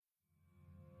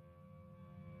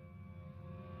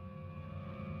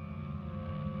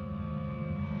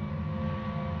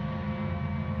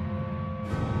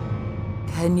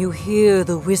Can you hear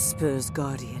the whispers,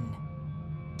 Guardian?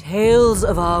 Tales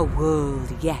of our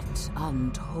world yet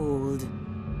untold.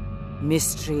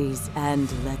 Mysteries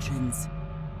and legends.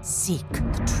 Seek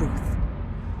the truth.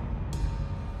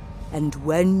 And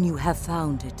when you have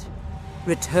found it,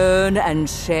 return and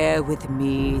share with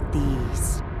me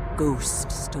these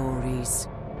ghost stories.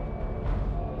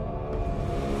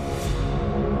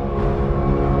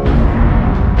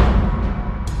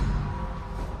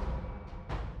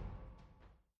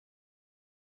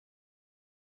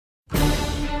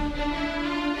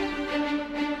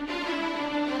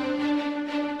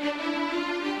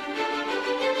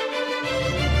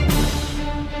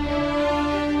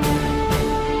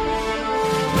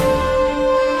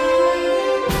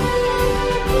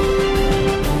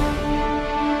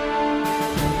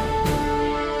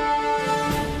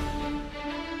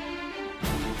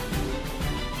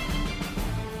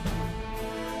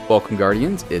 Welcome,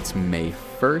 Guardians. It's May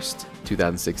 1st,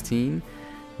 2016.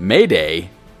 May Day.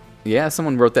 Yeah,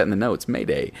 someone wrote that in the notes. May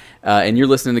Day. And you're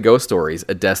listening to Ghost Stories,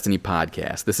 a Destiny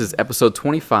podcast. This is episode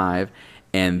 25,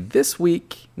 and this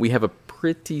week we have a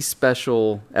pretty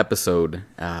special episode.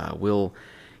 We'll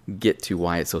get to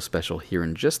why it's so special here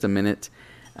in just a minute.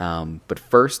 But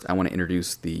first, I want to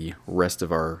introduce the rest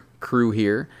of our crew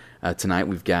here. Tonight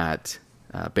we've got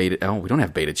Beta... Oh, we don't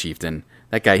have Beta Chieftain.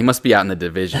 That guy, he must be out in the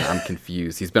division. I'm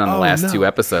confused. He's been on the last two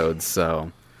episodes,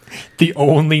 so... The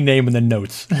only name in the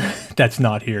notes that's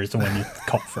not here is the one you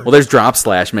called first. Well, there's Drop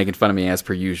Slash making fun of me as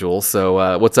per usual.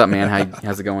 So what's up, man?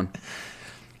 How's it going?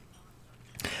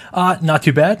 Not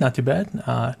too bad, not too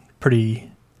bad. Pretty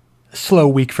slow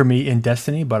week for me in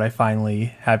Destiny, but I finally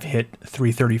have hit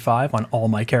 335 on all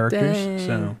my characters. Dang.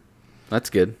 So that's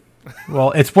good.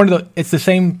 Well, it's the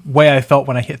same way I felt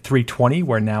when I hit 320,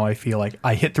 where now I feel like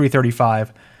I hit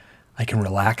 335, I can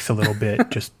relax a little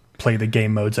bit, just play the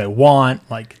game modes I want,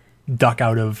 like duck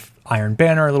out of Iron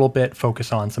Banner a little bit,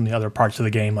 focus on some of the other parts of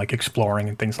the game, like exploring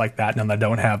and things like that, and then I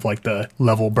don't have like the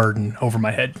level burden over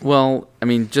my head. Well, I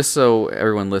mean, just so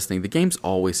everyone listening, the game's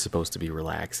always supposed to be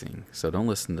relaxing, so don't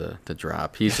listen to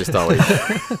Drop. He's just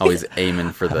always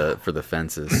aiming for the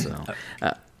fences.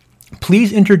 So.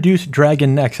 Please introduce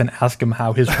Dragon next and ask him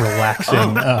how his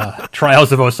relaxing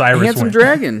Trials of Osiris Handsome went.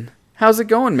 Dragon, how's it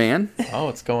going, man? Oh,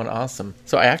 it's going awesome.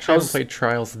 So I actually haven't played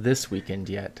Trials this weekend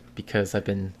yet because I've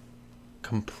been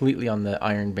completely on the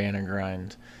Iron Banner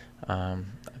grind. I've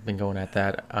been going at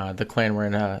that. The clan we're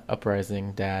in,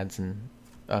 Uprising Dads and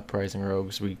Uprising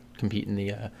Rogues, we compete in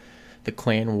the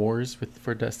clan wars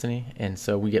for Destiny, and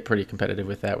so we get pretty competitive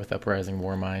with that with Uprising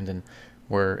Warmind, and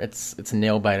it's a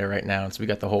nail biter right now, and so we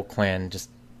got the whole clan just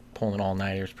pulling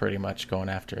all-nighters pretty much going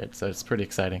after it, so it's pretty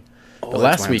exciting. Oh, but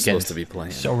last weekend, supposed to be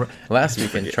playing. Last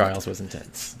weekend Trials was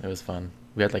intense. It was fun.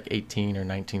 We had like 18 or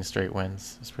 19 straight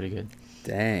wins. It was pretty good.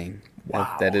 Dang.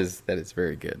 Wow. That is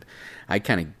very good. I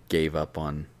kind of gave up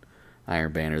on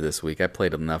Iron Banner this week. I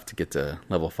played enough to get to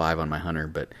level 5 on my Hunter,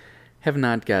 but have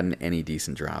not gotten any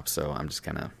decent drops, so I'm just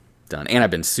kind of done. And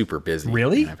I've been super busy.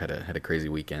 Really? I've had a crazy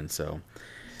weekend, so...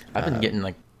 I've been getting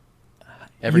like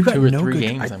every 2 or 3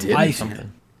 games.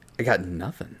 I got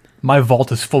nothing. My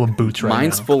vault is full of boots right now.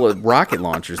 Mine's full of rocket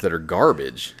launchers that are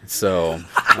garbage, so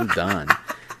I'm done.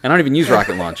 I don't even use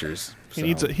rocket launchers. So.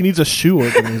 He needs a shoe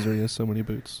organizer. He has so many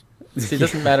boots. See, it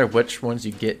doesn't matter which ones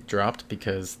you get dropped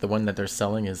because the one that they're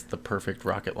selling is the perfect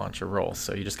rocket launcher roll.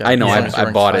 So you just got. I know.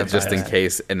 I bought it just in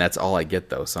case, and that's all I get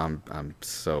though.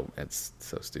 So it's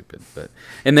so stupid. But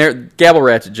and there, Gabble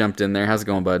Ratchet jumped in there. How's it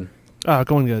going, bud?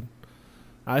 Going good.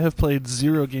 I have played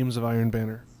 0 games of Iron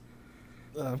Banner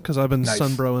because I've been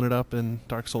sunbrowing it up in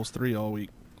Dark Souls 3 all week.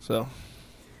 So,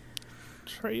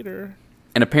 traitor.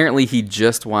 And apparently he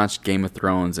just watched Game of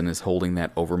Thrones and is holding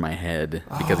that over my head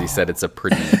because he said it's a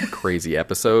pretty crazy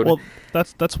episode. Well,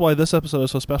 that's why this episode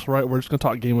is so special, right? We're just going to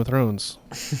talk Game of Thrones.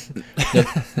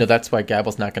 No, that's why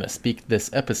Gabble's not going to speak this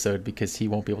episode because he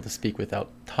won't be able to speak without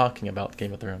talking about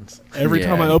Game of Thrones. Every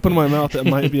time I open my mouth, it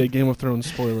might be a Game of Thrones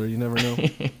spoiler. You never know.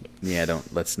 Yeah,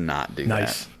 let's not do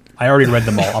Nice. that. I already read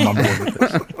them all. I'm on board with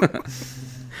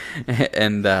this.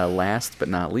 And last but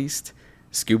not least,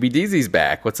 Scooby Deezy's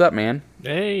back. What's up, man?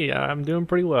 Hey, I'm doing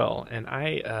pretty well, and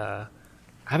I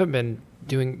haven't been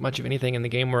doing much of anything in the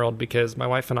game world because my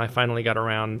wife and I finally got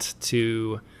around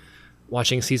to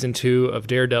watching season 2 of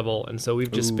Daredevil, and so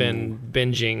we've just been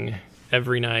binging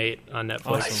every night on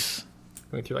Netflix,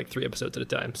 going through like 3 episodes at a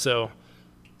time. So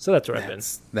that's where I've been.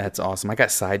 That's awesome. I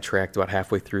got sidetracked about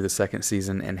halfway through the second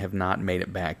season and have not made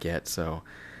it back yet. So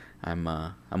I'm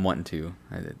wanting to.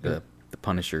 The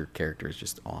Punisher character is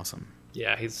just awesome.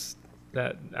 Yeah,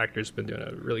 that actor's been doing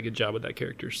a really good job with that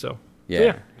character. So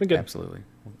yeah, been good. Absolutely.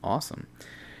 Awesome.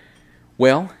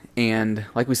 Well, and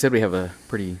like we said, we have a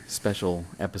pretty special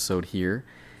episode here,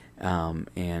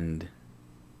 and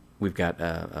we've got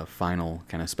a final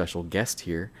kind of special guest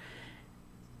here.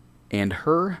 And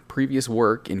her previous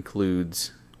work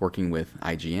includes working with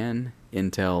IGN,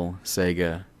 Intel,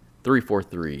 Sega,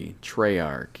 343,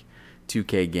 Treyarch,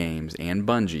 2K Games, and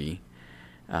Bungie.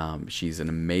 She's an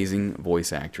amazing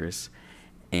voice actress,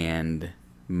 and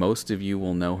most of you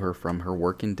will know her from her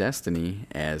work in Destiny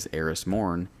as Eris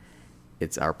Morn.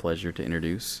 It's our pleasure to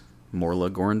introduce Morla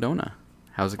Gorondona.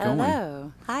 How's it going?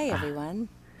 Hello. Hi, everyone.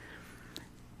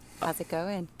 How's it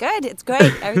going? Good. It's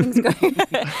great. Everything's going.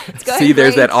 It's going See,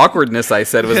 there's great. that awkwardness I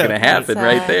said was going to happen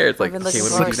right there. It's like, I've been looking okay,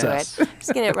 forward what do we do to it.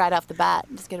 Just get it right off the bat.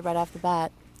 It's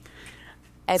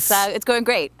going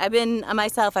great. I've been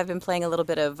playing a little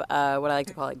bit of what I like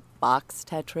to call like box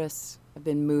Tetris. I've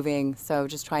been moving, so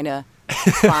just trying to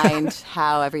find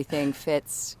how everything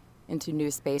fits into new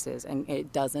spaces, and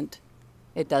it doesn't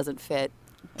fit.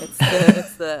 It's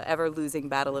the ever losing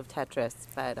battle of Tetris,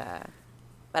 but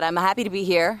I'm happy to be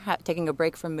here, taking a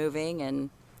break from moving and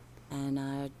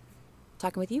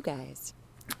talking with you guys.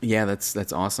 Yeah,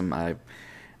 that's awesome.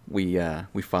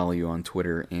 We follow you on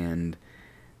Twitter, and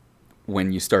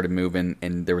when you started moving,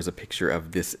 and there was a picture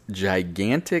of this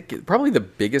gigantic, probably the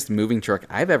biggest moving truck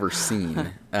I've ever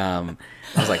seen. I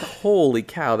was like, holy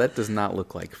cow, that does not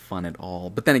look like fun at all.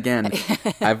 But then again,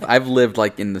 I've lived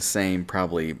like in the same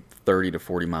probably 30 to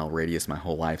 40 mile radius my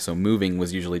whole life. So moving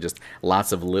was usually just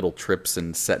lots of little trips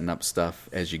and setting up stuff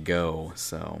as you go.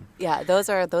 So yeah, those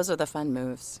are the fun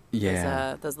moves.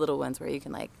 Yeah, those little ones where you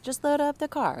can like just load up the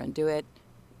car and do it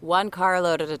one car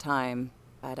load at a time.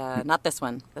 But not this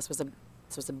one. This was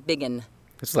a big one.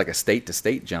 This was like a state to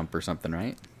state jump or something,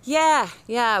 right? Yeah.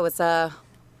 It was a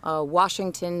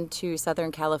Washington to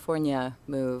Southern California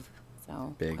move.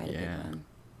 So big, quite a big yeah, one.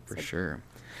 for sure.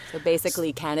 So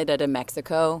basically, Canada to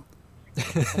Mexico,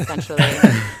 essentially.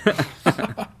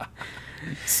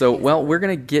 So, well, we're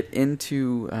going to get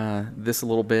into this a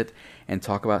little bit and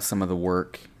talk about some of the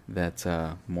work that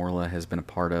Morla has been a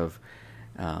part of,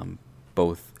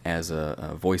 both as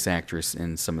a voice actress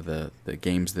in some of the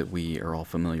games that we are all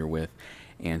familiar with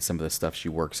and some of the stuff she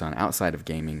works on outside of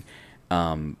gaming.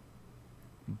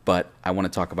 But I want to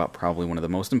talk about probably one of the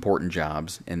most important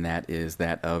jobs, and that is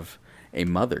that of a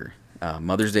mother.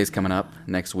 Mother's Day is coming up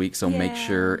next week, so make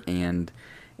sure and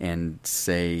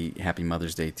say Happy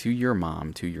Mother's Day to your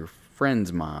mom, to your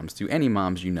friends' moms, to any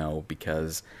moms you know,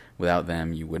 because without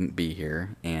them you wouldn't be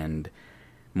here. And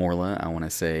Morla, I want to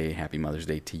say Happy Mother's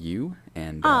Day to you.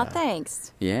 And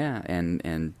thanks. Yeah,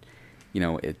 and you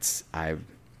know,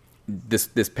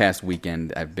 this past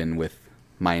weekend I've been with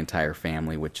my entire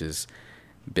family, which has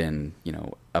been, you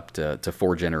know, up to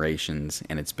 4 generations,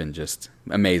 and it's been just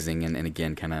amazing, and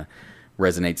again kind of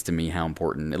resonates to me how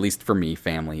important, at least for me,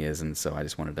 family is. And so I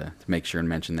just wanted to make sure and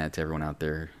mention that to everyone out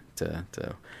there,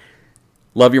 to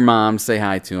love your moms, say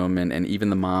hi to them, and even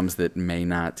the moms that may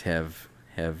not have,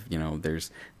 you know, there's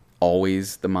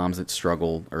always the moms that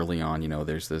struggle early on. You know,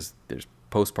 there's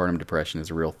postpartum depression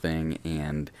is a real thing,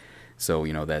 and so,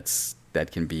 you know, that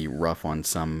can be rough on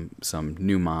some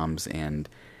new moms, and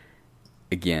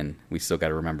again, we still got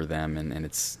to remember them, and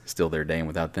it's still their day, and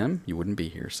without them, you wouldn't be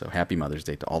here. So happy Mother's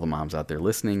Day to all the moms out there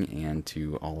listening, and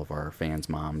to all of our fans'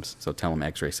 moms. So tell them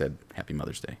X-Ray said Happy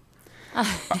Mother's Day.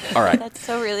 All right. That's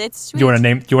so really, it's sweet. Do you want to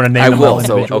name? I them will. all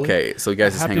So individually? okay. So you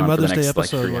guys just Happy hang on Mother's for the Day next like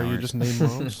episode 3 where hours. you just name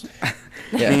moms.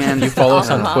 And You follow us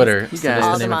All on the Twitter. moms. You guys-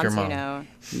 all the the name of your moms, mom. you know.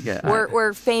 you got,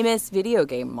 We're famous video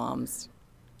game moms.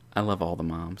 I love all the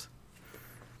moms.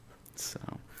 So,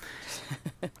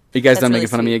 are you guys done making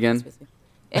fun of me again?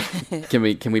 Can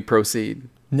we proceed?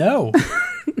 No.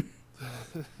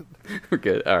 We're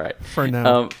good. All right. For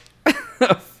now.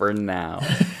 For now.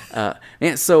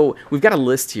 Man, so we've got a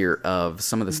list here of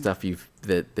some of the stuff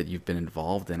that you've been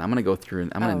involved in. I'm going to go through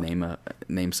and I'm going to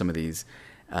name some of these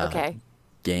Okay.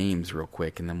 games real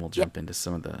quick, and then we'll jump into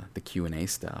some of the Q&A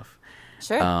stuff.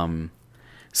 Sure.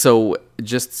 So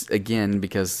just again,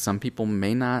 because some people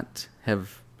may not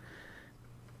have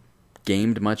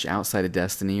gamed much outside of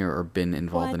Destiny or been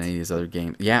involved in What? any of these other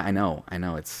games. Yeah, I know.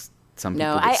 It's some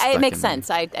people No, get stuck it makes in- sense.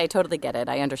 I totally get it.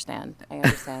 I understand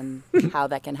how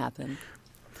that can happen.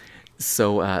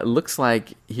 So it looks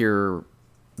like here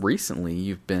recently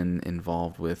you've been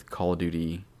involved with Call of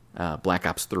Duty Black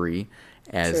Ops 3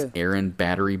 as True. Erin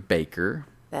Battery Baker.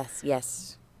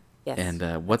 Yes.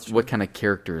 And what kind of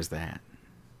character is that?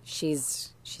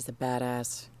 She's a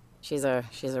badass. She's a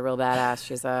real badass.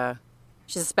 She's a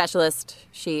specialist.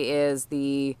 She is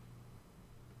the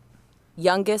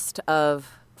youngest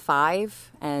of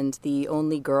 5 and the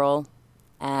only girl,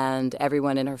 and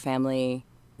everyone in her family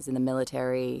is in the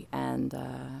military, and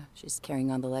she's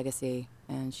carrying on the legacy,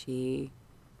 and she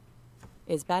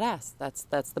is badass.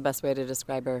 That's the best way to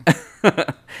describe her.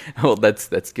 Well,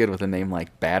 that's good with a name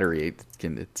like Battery.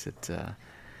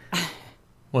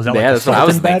 Was that Yeah, like that's what I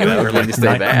was battery thinking. or When you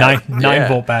say that. 9 Yeah.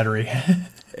 volt battery?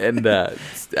 And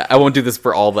I won't do this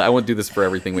for I won't do this for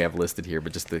everything we have listed here,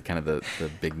 but just the kind of the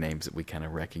big names that we kind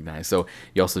of recognize. So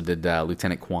you also did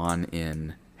Lieutenant Quan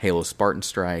in Halo Spartan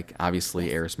Strike,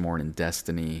 obviously Eris Morn in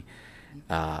Destiny,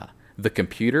 The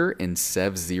Computer in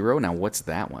Sev Zero. Now, what's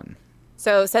that one?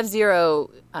 So Sev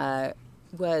Zero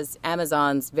was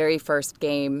Amazon's very first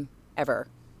game ever,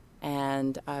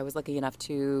 and I was lucky enough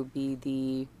to be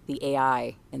the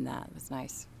AI in that. It was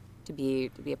nice to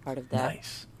be a part of that.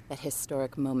 Nice. That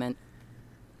historic moment.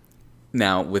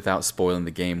 Now, without spoiling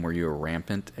the game, were you a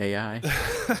rampant AI?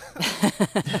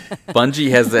 Bungie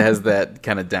has that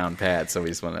kind of down pat, so we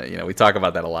just want to, we talk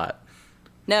about that a lot.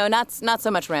 No, not so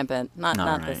much rampant. Not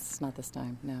right. this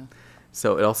time. No.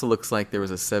 So it also looks like there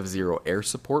was a Sev Zero Air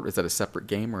support. Is that a separate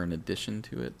game or in addition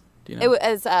to it? Do you know?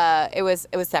 It was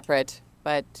separate,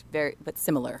 but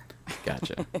similar.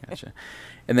 Gotcha.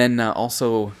 And then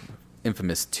also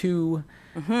Infamous 2.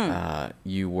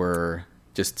 You were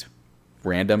just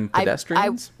random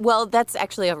pedestrians? Well, that's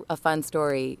actually a fun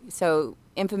story. So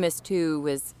Infamous 2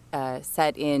 was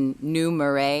set in New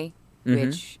Marais,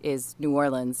 which is New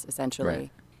Orleans, essentially.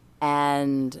 Right.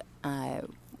 And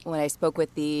when I spoke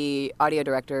with the audio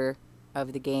director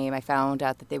of the game, I found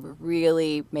out that they were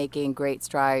really making great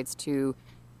strides to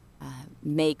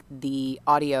make the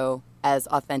audio as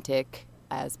authentic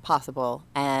as possible.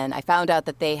 And I found out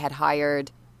that they had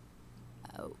hired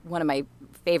one of my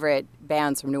favorite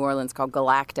bands from New Orleans called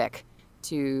Galactic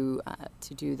to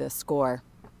do the score.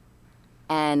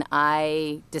 And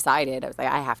I decided, I was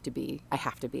like, I have to be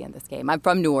in this game. I'm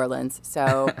from New Orleans,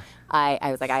 so I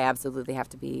was like, I absolutely have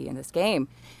to be in this game.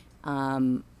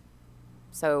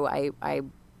 So I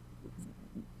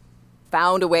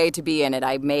found a way to be in it.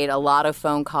 I made a lot of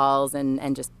phone calls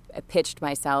and just pitched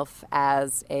myself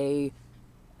as a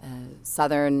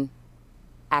Southern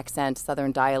accent,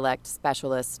 Southern dialect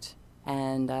specialist,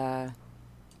 and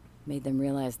made them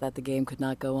realize that the game could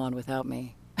not go on without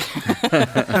me.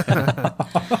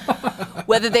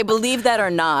 Whether they believed that or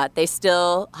not, they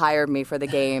still hired me for the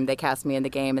game. They cast me in the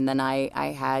game, and then I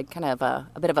had kind of a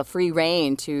bit of a free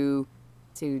reign to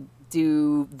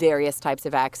do various types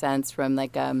of accents, from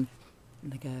like a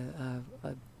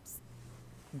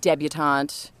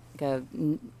debutante, a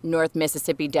North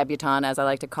Mississippi debutante, as I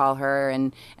like to call her,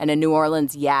 and a New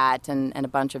Orleans Yat, and a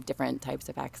bunch of different types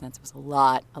of accents. It was a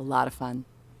lot of fun.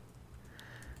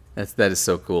 That is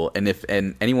so cool.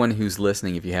 And anyone who's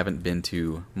listening, if you haven't been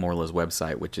to Morla's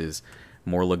website, which is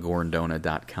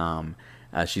morlagorndona.com,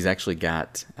 she's actually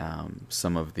got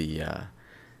some of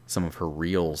her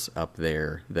reels up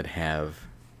there that have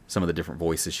some of the different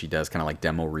voices she does, kind of like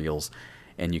demo reels.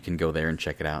 And you can go there and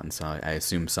check it out. And so I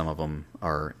assume some of them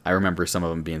are, I remember some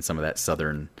of them being some of that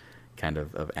Southern kind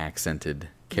of accented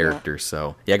characters. Yeah.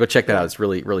 So yeah, go check that out. It's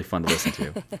really, really fun to listen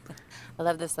to. I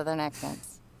love the Southern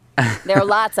accents. There are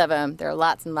lots of them. There are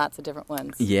lots and lots of different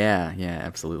ones. Yeah,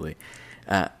 absolutely.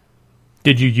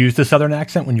 Did you use the Southern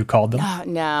accent when you called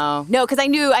them? No, because I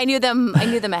knew them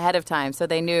ahead of time, so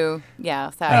they knew.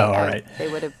 Yeah, so all right.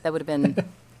 That would have been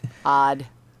odd.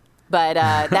 But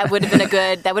that would have been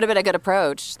a good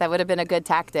approach. That would have been a good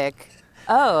tactic.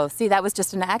 Oh, see, that was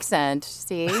just an accent.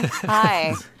 See,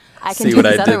 hi, I can see do what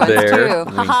these I other did ones there? too.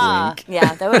 Wink, Haha. wink.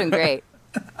 Yeah, that would have been great.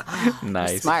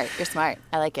 Nice. You're smart.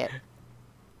 I like it.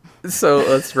 So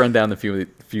let's run down a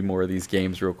few more of these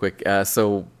games real quick.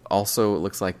 So also it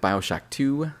looks like BioShock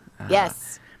 2.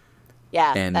 Yes.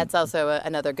 Yeah, and that's also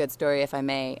another good story, if I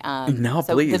may. No,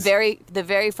 so please. The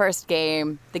very first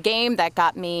game, the game that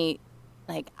got me,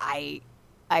 like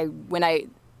when I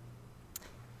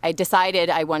decided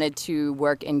I wanted to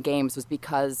work in games was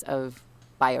because of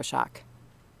BioShock.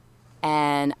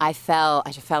 And I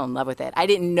just fell in love with it. I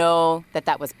didn't know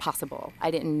that was possible.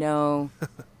 I didn't know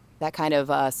that kind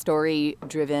of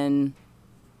story-driven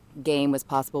game was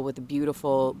possible with a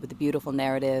beautiful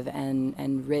narrative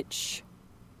and rich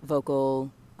vocalization.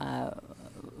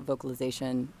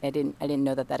 I didn't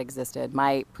know that existed.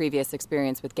 My previous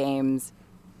experience with games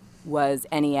was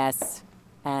NES,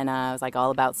 and I was like all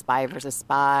about Spy versus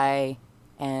Spy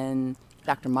and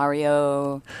Dr.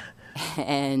 Mario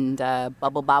and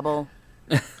Bubble Bobble.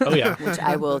 Oh yeah, which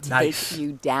I will take Nice.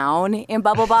 you down in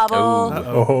Bubble Bobble.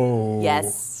 Oh.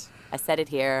 Yes, I said it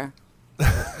here.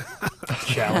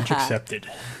 Challenge accepted.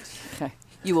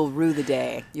 You will rue the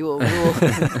day. You will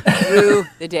rue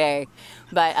the day.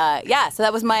 But yeah, so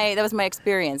that was my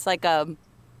experience. Like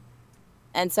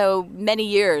And so many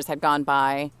years had gone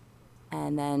by,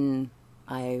 and then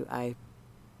I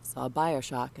saw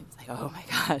BioShock and was like, oh my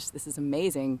gosh, this is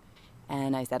amazing.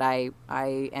 And I said, I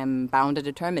am bound to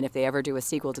determine if they ever do a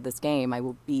sequel to this game, I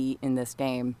will be in this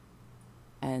game.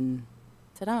 And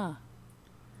ta-da.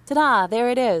 Ta-da, there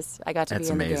it is. I got to be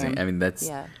in the game. That's amazing. I mean,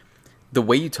 the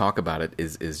way you talk about it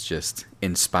is just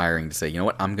inspiring to say, you know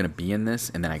what, I'm going to be in this,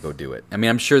 and then I go do it. I mean,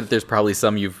 I'm sure that there's probably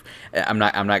some I'm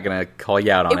not going to call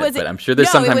you out on it, but I'm sure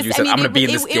there's sometimes you said, I'm going to be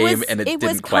in this game, and it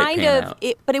didn't quite pan out.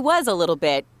 But it was a little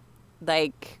bit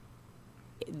like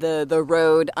the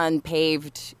road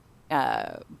unpaved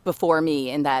before me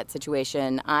in that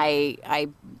situation. I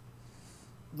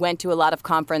went to a lot of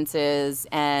conferences,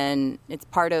 and it's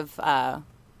part of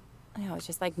it's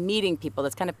just like meeting people.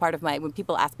 That's kind of part of when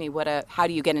people ask me how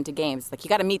do you get into games? Like, you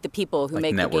got to meet the people who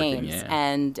make the games,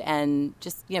 and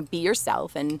just be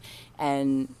yourself and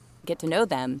get to know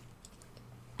them.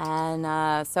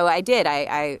 And so I did.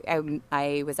 I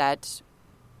was at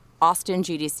Austin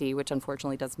GDC, which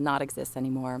unfortunately does not exist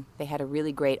anymore. They had a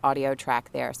really great audio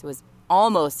track there, so it was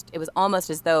almost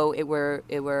as though it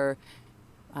were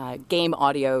game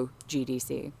audio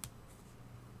GDC.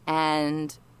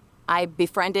 And I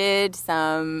befriended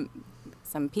some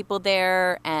people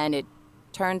there, and it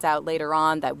turns out later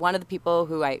on that one of the people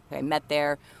who I met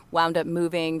there wound up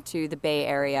moving to the Bay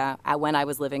Area when I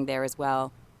was living there as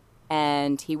well,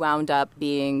 and he wound up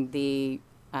being the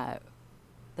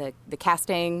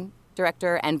casting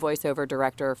director and voiceover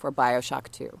director for BioShock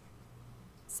 2.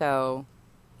 So,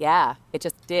 yeah, it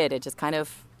just did. It just kind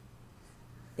of,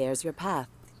 there's your path.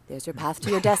 There's your path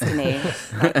to your destiny,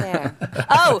 right there.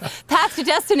 Oh, path to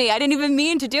destiny. I didn't even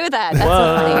mean to do that.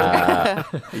 That's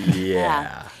so funny.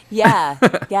 Yeah,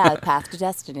 path to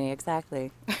destiny,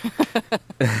 exactly.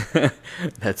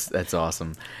 That's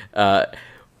awesome.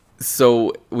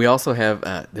 So we also have,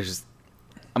 I'm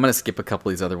going to skip a couple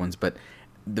of these other ones, but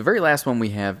the very last one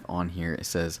we have on here, it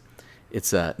says,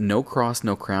 it's a No Cross,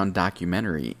 No Crown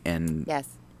documentary. And yes.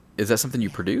 Is that something you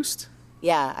produced?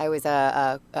 Yeah, I was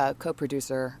a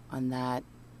co-producer on that.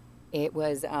 It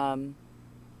was gosh,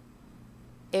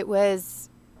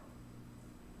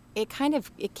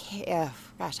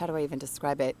 how do I even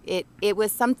describe it? It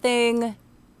was something,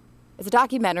 it's a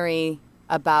documentary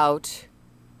about,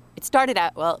 it started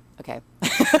out, well, okay.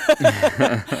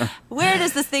 Where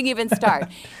does this thing even start?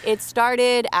 It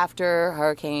started after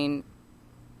Hurricane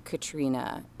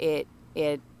Katrina.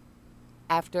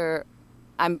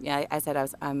 I'm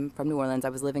from New Orleans. I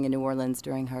was living in New Orleans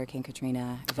during Hurricane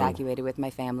Katrina, evacuated with my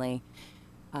family.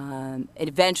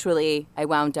 Eventually, I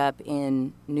wound up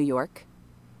in New York,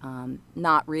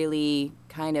 not really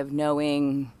kind of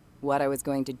knowing what I was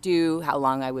going to do, how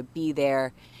long I would be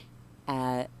there.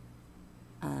 At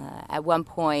one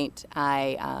point,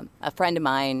 a friend of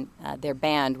mine, their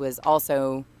band was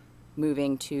also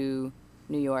moving to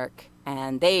New York.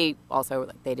 And they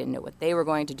didn't know what they were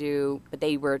going to do, but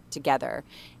they were together.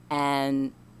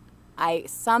 And I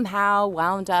somehow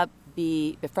wound up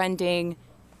befriending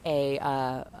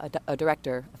a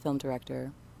film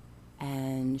director.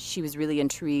 And she was really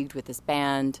intrigued with this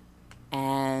band.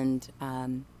 And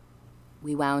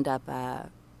we wound up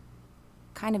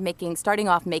starting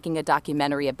off making a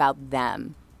documentary about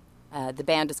them. The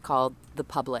band is called The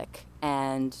Public.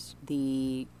 And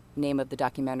the name of the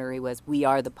documentary was We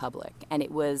Are the Public, and it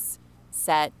was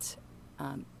set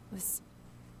was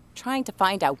trying to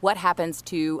find out what happens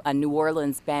to a New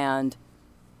Orleans band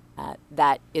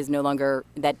that isn't in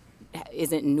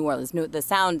New Orleans.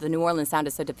 The New Orleans sound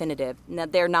is so definitive. Now,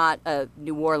 they're not a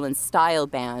New Orleans style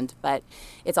band, but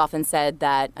it's often said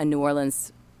that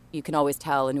you can always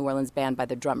tell a New Orleans band by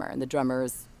the drummer, and the drummer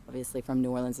is obviously from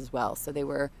New Orleans as well. So they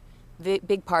were a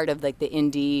big part of like the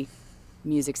indie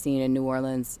music scene in New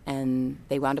Orleans, and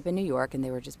they wound up in New York, and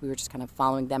we were just kind of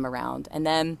following them around. And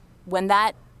then when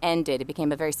that ended, it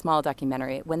became a very small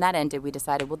documentary. When that ended, we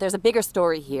decided, well, there's a bigger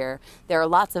story here. There are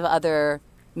lots of other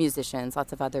musicians,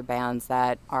 lots of other bands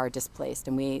that are displaced,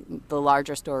 and the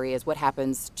larger story is what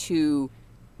happens to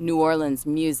New Orleans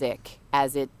music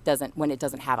when it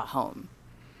doesn't have a home.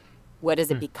 What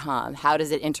does it become? How does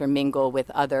it intermingle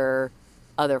with other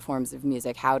forms of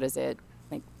music? How does it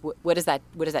what does that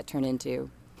turn into?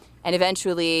 And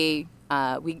eventually,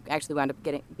 we actually wound up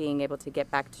being able to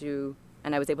get back to,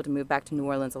 and I was able to move back to New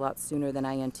Orleans a lot sooner than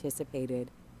I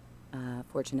anticipated,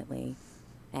 fortunately.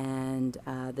 And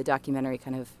the documentary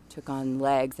kind of took on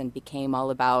legs and became all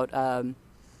about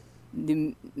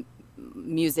the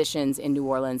musicians in New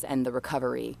Orleans and the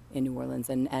recovery in New Orleans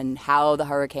and how the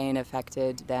hurricane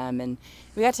affected them. And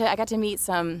I got to meet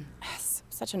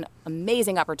such an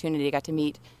amazing opportunity. I got to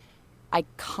meet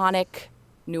iconic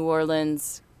New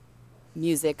Orleans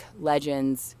music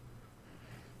legends,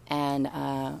 and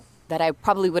that I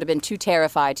probably would have been too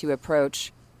terrified to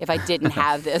approach if I didn't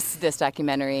have this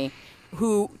documentary,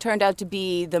 who turned out to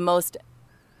be the most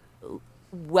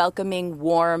welcoming,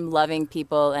 warm, loving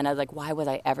people. And I was like, why was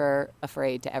I ever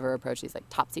afraid to ever approach these, like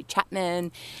Topsy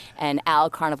Chapman and Al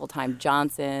Carnival Time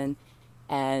Johnson,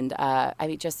 and I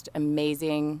mean, just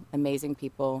amazing, amazing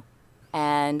people.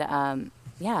 And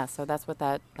so that's what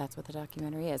the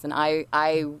documentary is. And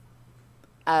I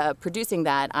producing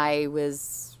that, I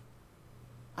was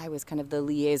kind of the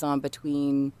liaison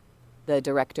between the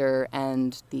director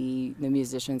and the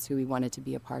musicians who we wanted to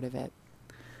be a part of it.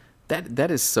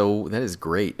 That is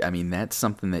great. I mean, that's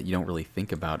something that you don't really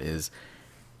think about, is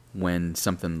when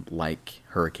something like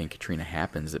Hurricane Katrina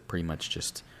happens, it pretty much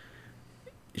just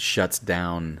shuts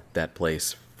down that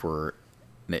place for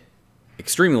an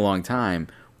extremely long time.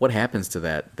 What happens to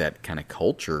that kind of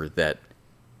culture that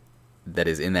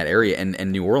is in that area?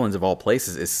 And New Orleans, of all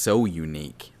places, is so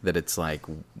unique that it's like,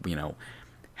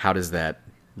 how does that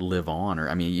live on? Or,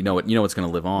 I mean, you know it's going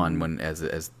to live on when as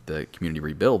the community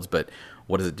rebuilds, but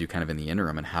what does it do kind of in the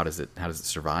interim, and how does it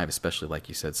survive, especially, like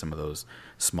you said, some of those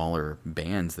smaller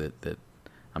bands that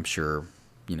I'm sure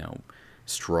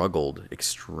struggled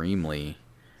extremely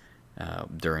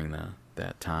during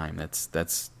that time. That's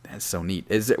so neat.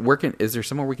 Is there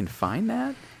somewhere we can find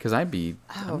that? Because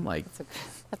I'm like,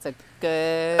 that's a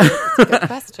good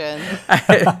question.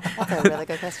 That's a really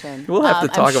good question. We'll have to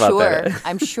talk about that.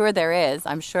 I'm sure there is.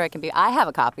 I'm sure it can be. I have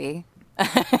a copy.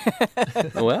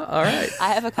 Well, all right.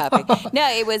 I have a copy. No,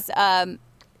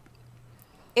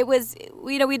 it was,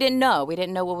 we didn't know. We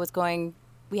didn't know what was going,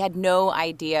 we had no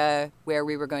idea where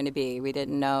we were going to be. We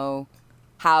didn't know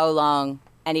how long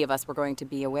any of us were going to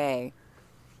be away.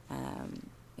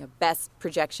 Best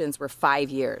projections were 5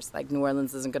 years. Like, New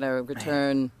Orleans isn't going to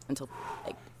return until,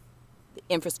 like,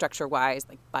 infrastructure-wise,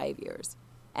 like 5 years.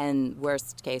 And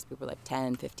worst case, we were like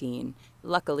 10, 15.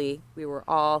 Luckily, we were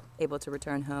all able to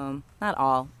return home. Not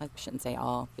all. I shouldn't say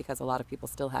all, because a lot of people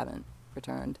still haven't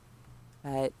returned.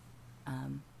 But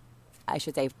I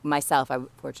should say myself, I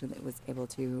fortunately was able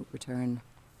to return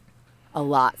a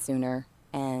lot sooner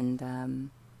and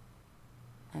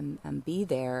be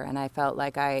there. And I felt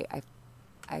like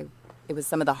it was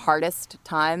some of the hardest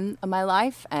time of my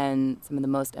life and some of the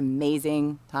most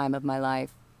amazing time of my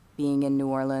life being in New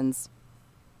Orleans.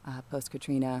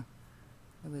 Post-Katrina,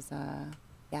 it was,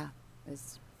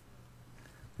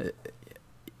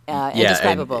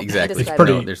 indescribable. Exactly.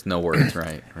 Indescribable. There's no words,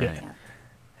 right? Yeah.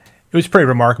 It was pretty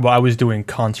remarkable. I was doing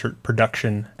concert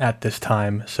production at this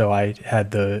time, so I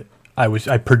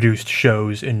produced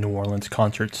shows in New Orleans,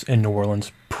 concerts in New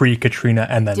Orleans pre-Katrina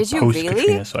and then post-Katrina.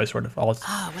 Really? So I sort of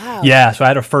wow. Yeah, so I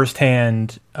had a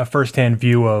firsthand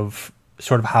view of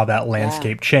sort of how that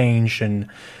landscape changed and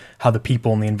how the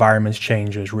people and the environments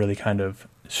change. Is really kind of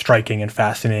striking and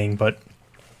fascinating. But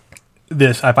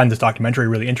I find this documentary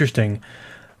really interesting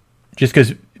just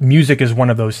because music is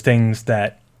one of those things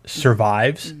that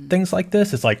survives things like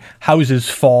this. It's like houses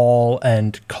fall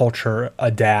and culture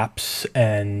adapts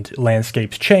and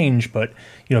landscapes change, but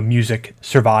music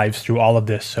survives through all of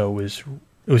this. So it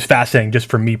was fascinating just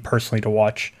for me personally to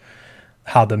watch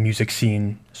how the music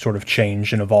scene sort of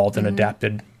changed and evolved and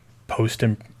adapted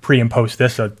pre and post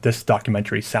this. So this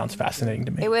documentary sounds fascinating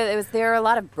to me. It was there were a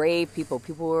lot of brave people.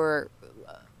 People were,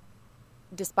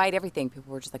 despite everything,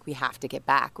 people were just like, we have to get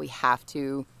back. We have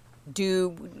to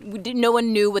no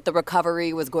one knew what the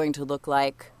recovery was going to look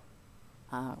like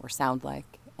or sound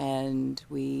like. And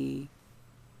we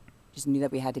just knew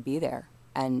that we had to be there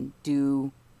and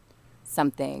do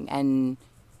something and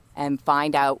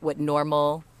find out what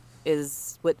normal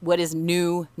is, what is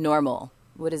new normal.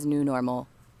 What is new normal?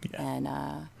 Yeah. And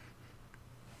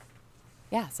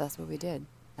so that's what we did.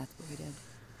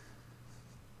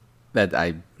 That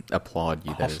I applaud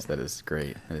you. Awesome. That is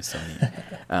great. That is so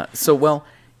neat.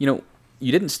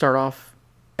 You didn't start off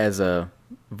as a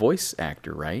voice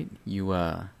actor, right?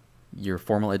 Your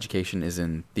formal education is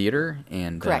in theater,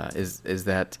 and correct. Is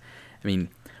that? I mean,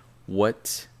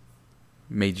 what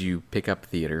made you pick up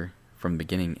theater from the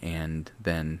beginning and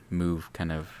then move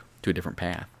kind of to a different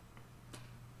path?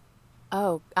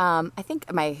 Oh, I think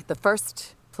the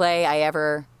first play I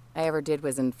ever did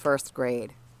was in first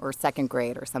grade or second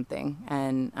grade or something,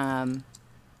 and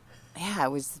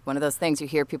it was one of those things you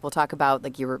hear people talk about,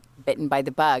 like you were bitten by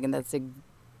the bug, and that's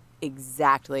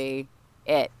exactly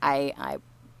it. I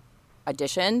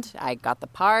auditioned, I got the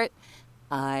part,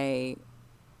 I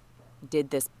did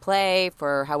this play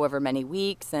for however many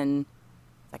weeks, and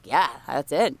it's like, yeah,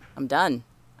 that's it, I'm done.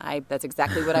 That's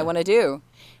exactly what I want to do,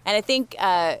 and I think.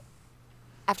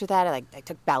 after that, I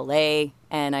took ballet,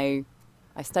 and I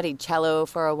studied cello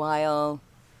for a while,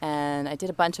 and I did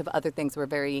a bunch of other things that were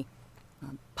very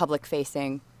public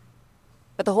facing.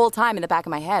 But the whole time in the back of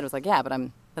my head was like, yeah, but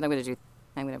I'm going to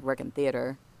work in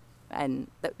theater. And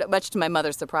much to my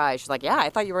mother's surprise, she's like, yeah, I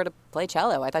thought you were going to play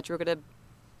cello. I thought you were going to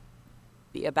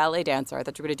be a ballet dancer. I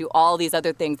thought you were going to do all these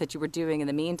other things that you were doing in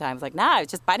the meantime. I was like, nah, I was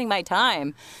just biding my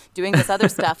time doing this other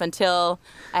stuff until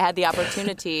I had the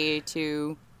opportunity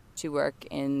to work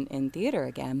in theater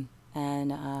again.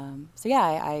 And so,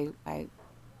 yeah, I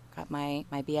got my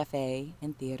BFA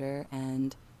in theater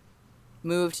and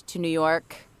moved to New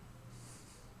York,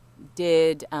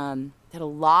 did a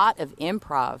lot of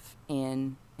improv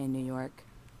in New York,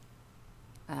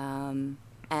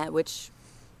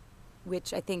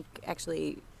 which I think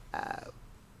actually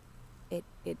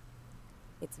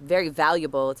it's very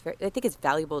valuable. I think it's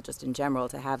valuable just in general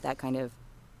to have that kind of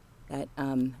that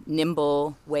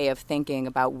nimble way of thinking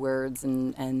about words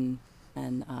and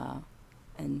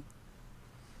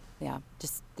yeah,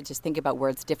 just think about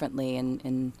words differently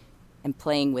and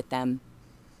playing with them.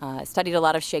 Studied a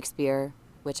lot of Shakespeare,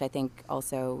 which I think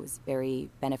also was very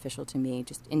beneficial to me,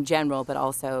 just in general, but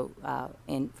also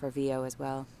for VO as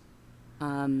well.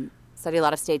 Studied a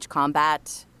lot of stage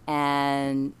combat,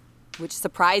 and which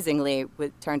surprisingly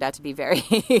turned out to be very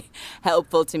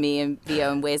helpful to me in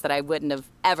VO in ways that I wouldn't have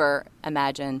ever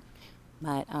imagined.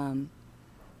 But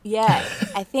yeah,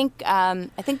 I think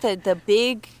the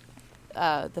big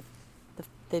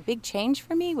change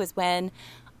for me was when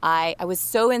I was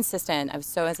so insistent. I'm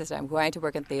going to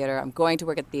work in theater. I'm going to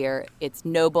work in theater. It's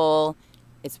noble.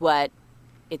 It's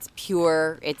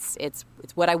pure. It's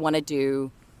what I want to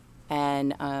do.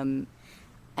 And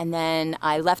then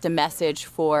I left a message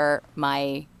for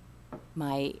my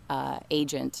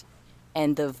agent,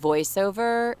 and the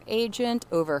voiceover agent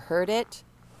overheard it,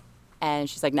 and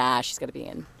she's like, "Nah, she's got to be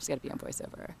in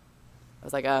voiceover." I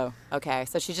was like, "Oh, okay."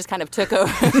 So she just kind of took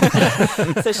over.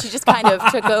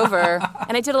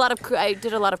 And I did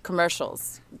a lot of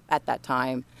commercials at that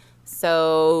time.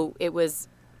 So it was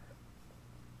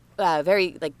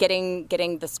very like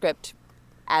getting the script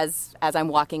as I'm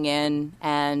walking in,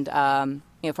 and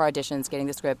for auditions, getting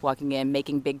the script, walking in,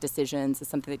 making big decisions is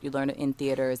something that you learn in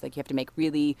theater. Is like you have to make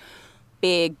really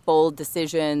big, bold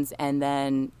decisions, and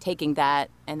then taking that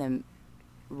and then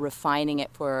refining it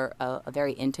for a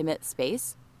very intimate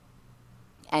space,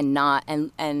 and not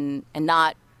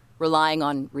relying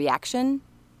on reaction,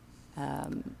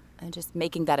 and just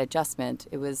making that adjustment.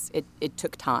 It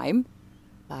took time,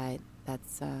 but I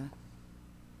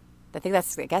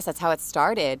guess that's how it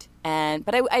started.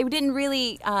 But I didn't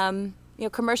really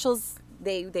commercials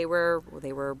they were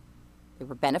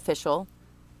beneficial,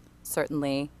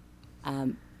 certainly,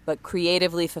 but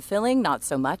creatively fulfilling, not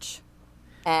so much.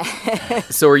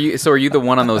 So are you the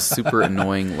one on those super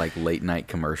annoying like late night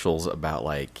commercials about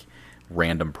like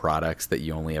random products that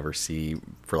you only ever see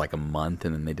for like a month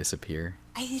and then they disappear?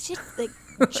 I did like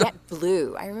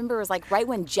JetBlue. I remember it was like right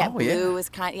when JetBlue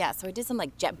was so I did some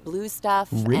like JetBlue stuff.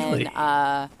 Really?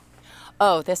 And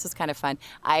this was kind of fun.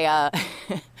 Do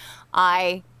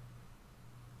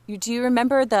you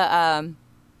remember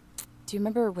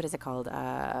what is it called?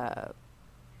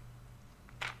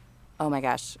 Oh my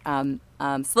gosh.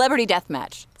 Celebrity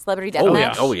Deathmatch. Celebrity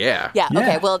Deathmatch. Oh yeah. Yeah.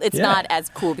 Okay. Well, it's not as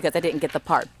cool because I didn't get the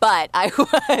part, but I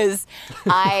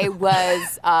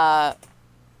was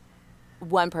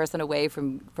one person away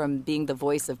from being the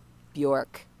voice of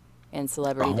Bjork in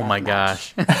Celebrity Deathmatch. Oh my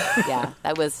gosh. Yeah,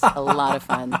 that was a lot of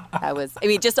fun.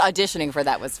 Just auditioning for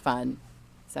that was fun.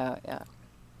 So yeah.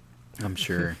 I'm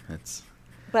sure it's.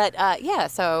 But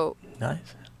so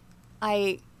Nice.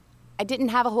 I didn't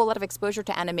have a whole lot of exposure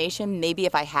to animation. Maybe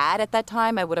if I had at that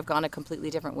time, I would have gone a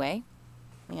completely different way.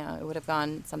 It would have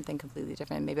gone something completely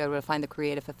different. Maybe I would have found the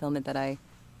creative fulfillment that I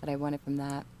wanted from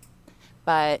that.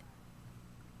 But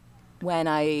when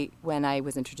I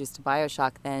was introduced to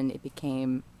BioShock, then it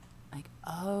became like,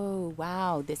 oh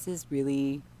wow, this is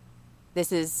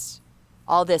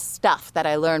all this stuff that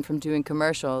I learned from doing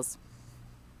commercials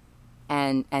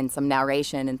and some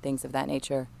narration and things of that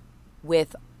nature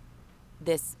with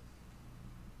this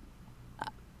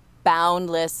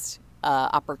boundless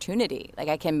opportunity.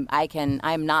 Like I'm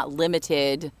not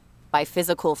limited by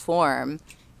physical form.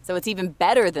 So it's even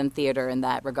better than theater in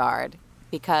that regard,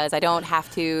 because I don't have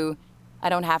to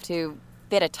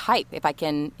fit a type. If I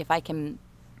can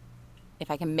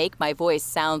make my voice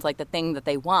sound like the thing that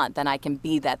they want, then I can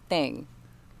be that thing.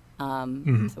 So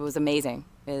it was amazing.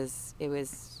 It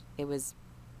was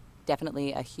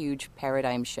definitely a huge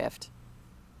paradigm shift.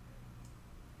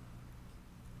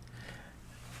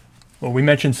 Well, we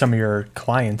mentioned some of your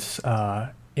clients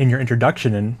in your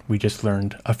introduction, and we just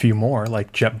learned a few more,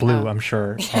 like JetBlue. I'm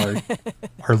sure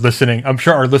are listening. I'm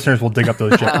sure our listeners will dig up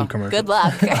those JetBlue commercials. Good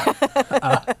luck.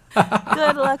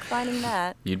 Good luck finding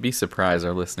that. You'd be surprised.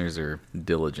 Our listeners are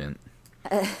diligent.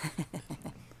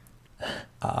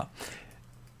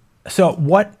 So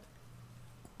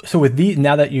with these,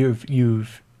 now that you've,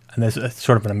 and this is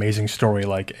sort of an amazing story,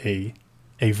 like a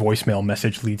voicemail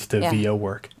message leads to VO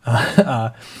work.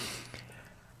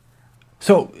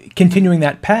 So continuing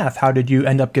that path, how did you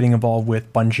end up getting involved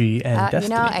with Bungie and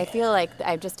Destiny? I feel like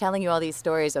I'm just telling you all these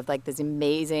stories of like these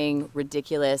amazing,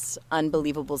 ridiculous,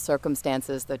 unbelievable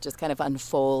circumstances that just kind of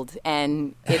unfold.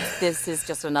 And this is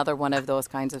just another one of those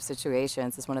kinds of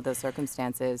situations. It's one of those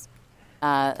circumstances.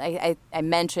 I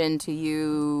mentioned to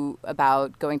you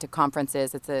about going to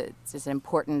conferences. It's an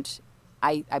important,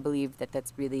 I believe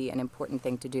that's really an important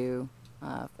thing to do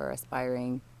for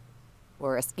aspiring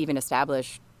or even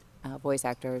established voice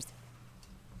actors.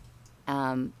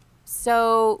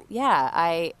 So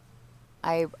yeah,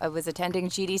 I was attending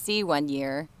GDC one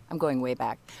year. I'm going way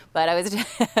back, but I was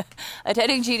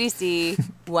attending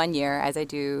GDC one year, as I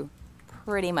do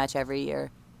pretty much every year.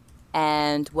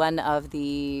 And one of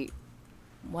the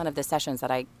sessions that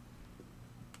I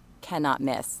cannot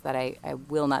miss, that I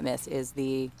will not miss, is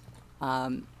the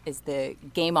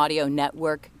Game Audio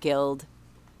Network Guild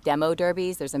demo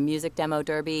derbies. There's a music demo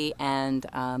derby, and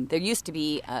there used to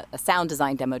be a sound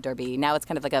design demo derby. Now it's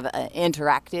kind of like an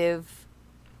interactive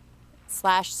 /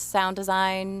 sound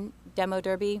design demo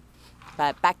derby.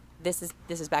 But this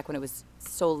is back when it was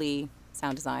solely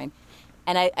sound design,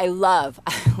 and I love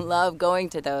going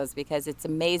to those because it's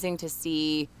amazing to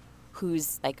see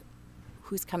who's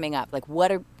coming up. Like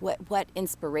what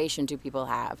inspiration do people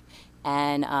have,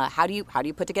 and how do you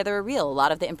put together a reel? A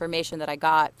lot of the information that I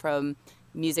got from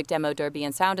music demo derby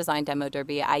and sound design demo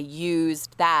derby, I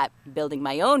used that building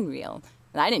my own reel,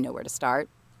 and I didn't know where to start.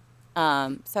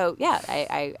 So yeah,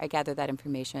 I gathered that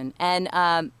information, and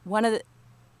one of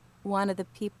the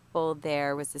people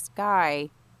there was this guy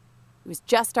who was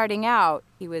just starting out.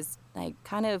 He was like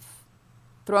kind of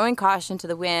throwing caution to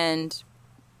the wind,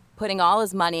 putting all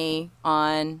his money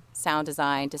on sound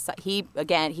design. He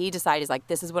decided, like,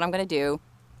 this is what I'm going to do.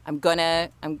 I'm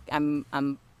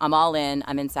all in.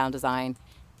 I'm in sound design.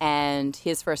 And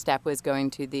his first step was going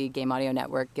to the Game Audio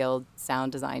Network Guild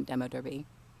Sound Design Demo Derby.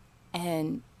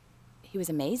 And he was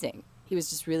amazing. He was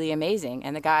just really amazing.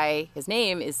 And the guy, his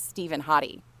name is Stephen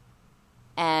Hottie.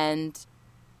 And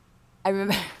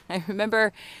I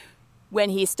remember when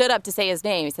he stood up to say his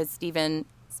name, he said Stephen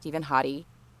Hottie.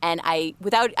 And I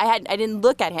didn't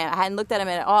look at him. I hadn't looked at him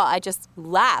at all. I just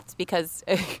laughed because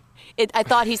I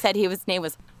thought he said his name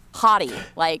was Hottie,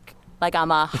 like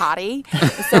I'm a hottie.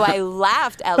 So I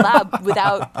laughed out loud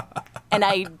and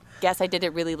I guess I did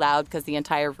it really loud because the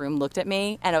entire room looked at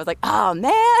me, and I was like, oh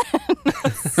man.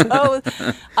 So,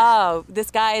 this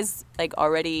guy's like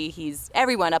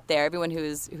everyone up there, everyone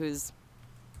who's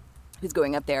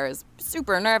going up there is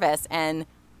super nervous, and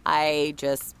I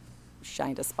just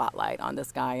shined a spotlight on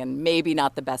this guy, and maybe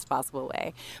not the best possible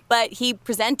way. But he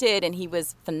presented, and he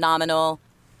was phenomenal.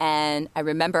 And I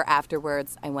remember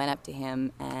afterwards, I went up to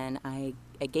him, and I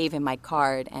gave him my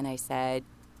card, and I said,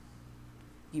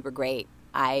 you were great.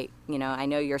 I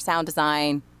know your sound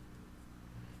design.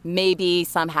 Maybe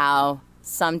somehow,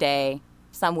 someday,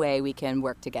 some way we can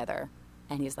work together.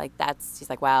 And he's like,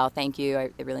 wow, thank you.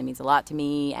 It really means a lot to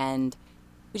me. And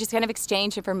we just kind of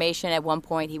exchanged information. At one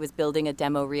point, he was building a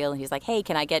demo reel, and he's like, hey,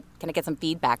 can I get some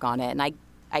feedback on it? And I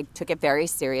took it very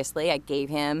seriously. I gave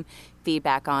him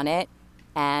feedback on it.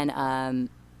 And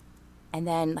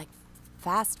then, like,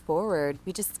 fast forward,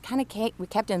 we just kind of we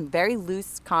kept in very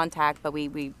loose contact, but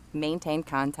we maintained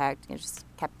contact, just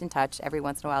kept in touch every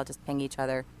once in a while, just ping each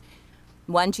other.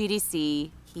 One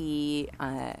GDC, he's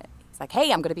like,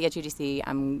 hey, I'm going to be at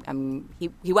GDC.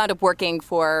 He wound up working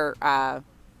for,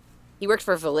 he worked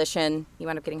for Volition. He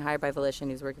wound up getting hired by Volition.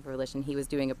 He was working for Volition. He was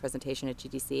doing a presentation at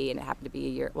GDC, and it happened to be a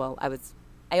year,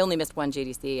 I only missed one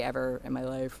GDC ever in my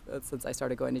life since I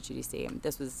started going to GDC. And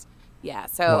this was,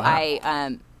 so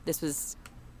wow. This was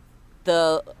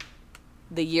the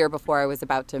year before I was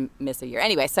about to miss a year.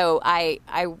 Anyway, so I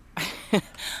was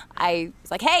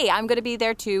like, hey, I'm going to be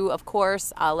there too, of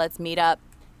course. Let's meet up.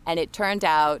 And it turned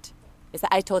out,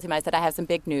 I told him, I said, I have some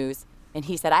big news. And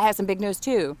he said, I have some big news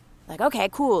too. Like, okay,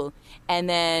 cool. And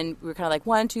then we were kind of like,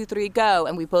 1, 2, 3, go.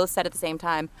 And we both said at the same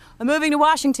time, I'm moving to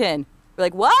Washington. We're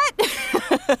like, what?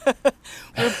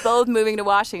 We're both moving to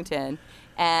Washington.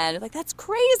 And like, that's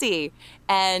crazy.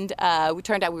 And we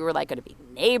turned out we were like going to be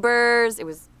neighbors. It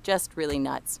was just really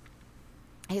nuts.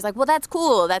 He's like, well, that's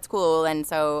cool. And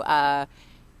so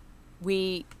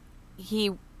he he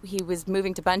was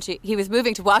moving to Bungie. He was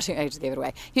moving to Washington. I just gave it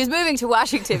away. He was moving to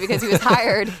Washington because he was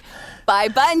hired by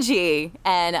Bungie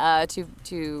and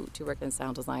to work in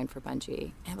sound design for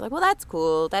Bungie. And we're like, well, that's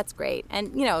cool. That's great.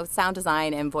 And sound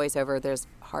design and voiceover,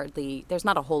 there's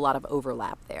not a whole lot of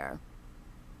overlap there.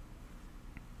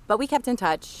 But we kept in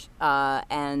touch.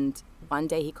 And one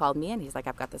day he called me and he's like,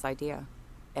 I've got this idea.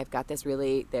 I've got this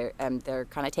they're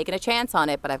kind of taking a chance on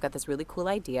it, but I've got this really cool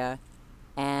idea.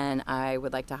 And I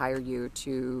would like to hire you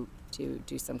to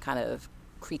do some kind of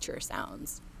creature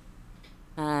sounds.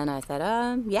 And I said,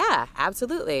 yeah,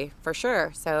 absolutely, for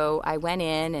sure. So I went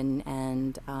in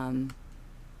and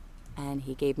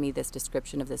he gave me this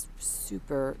description of this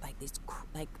super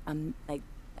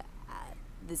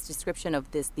this description of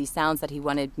these sounds that he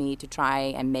wanted me to try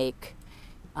and make,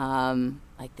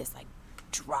 this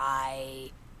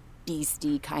dry,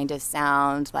 beastie kind of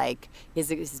sound. Like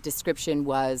his description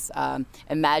was,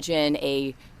 imagine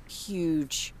a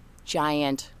huge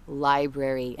giant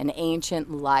library, an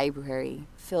ancient library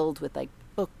filled with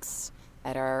books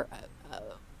that are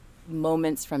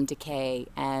moments from decay,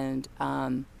 and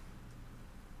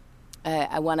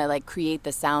I want to create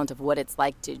the sound of what it's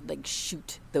like to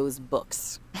shoot those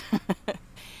books. And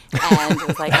it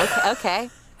was okay.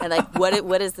 And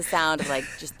what is the sound of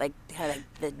just kind of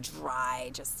the dry,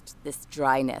 just this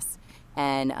dryness,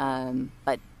 and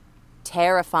but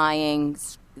terrifying,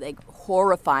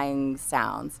 horrifying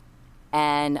sounds,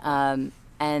 and I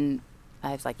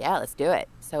was like, yeah, let's do it.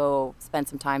 So spent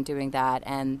some time doing that,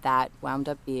 and that wound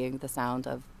up being the sound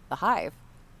of the hive.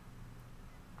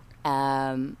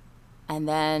 And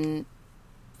then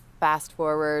fast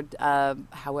forward,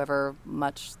 however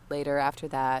much later after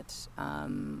that,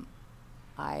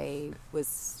 I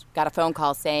got a phone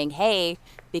call saying, hey,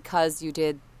 because you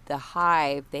did the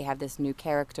hive, they have this new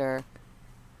character.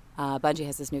 Bungie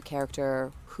has this new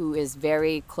character who is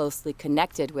very closely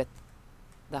connected with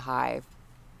the hive,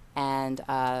 and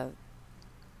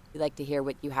we'd like to hear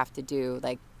what you have to do.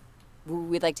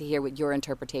 We'd like to hear what your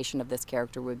interpretation of this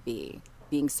character would be.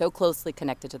 Being so closely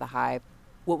connected to the hive,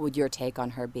 what would your take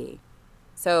on her be?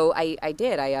 So I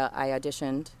did. I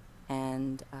auditioned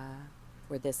and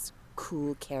for this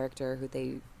cool character who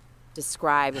they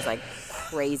describe as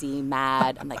crazy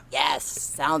mad. I'm like, yes,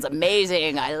 sounds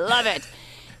amazing. I love it.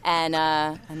 And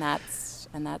that's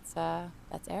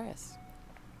Eris.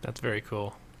 That's very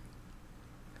cool.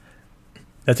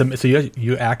 So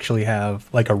you actually have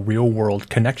a real world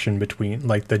connection between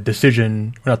the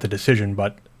decision, not the decision,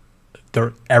 but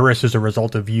the Eris is a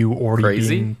result of you already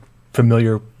being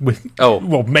familiar with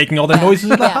making all the noises.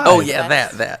 Yeah.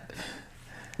 That.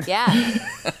 Yeah,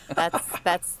 that's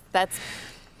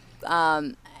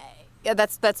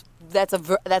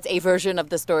a version of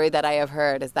the story that I have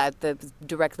heard. Is that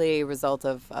directly a result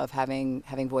of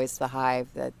having voiced the hive?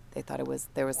 That they thought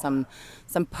there was some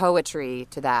poetry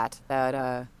to that.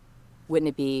 That wouldn't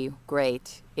it be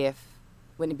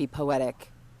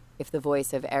poetic if the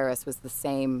voice of Eris was the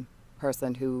same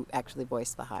person who actually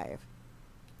voiced the hive?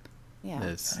 Yeah,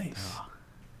 nice.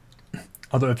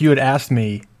 Although if you had asked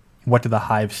me, what did the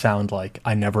hive sound like,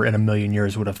 I never in a million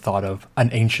years would have thought of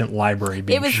an ancient library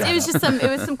being shut It was just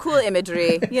some cool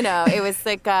imagery. It was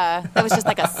it was just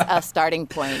a starting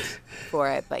point for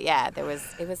it. But yeah, it was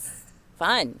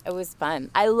fun. It was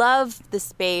fun. I love the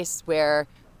space where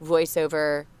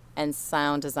voiceover and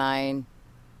sound design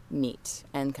meet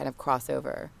and kind of cross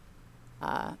over.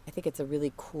 I think it's a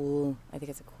cool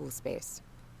space.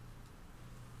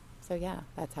 So yeah,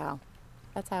 that's how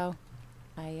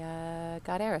I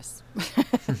got Eris.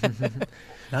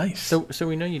 Nice. So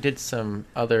we know you did some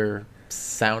other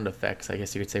sound effects, I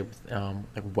guess you could say, with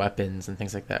weapons and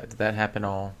things like that. Did that happen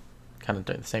all kind of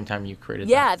during the same time you created?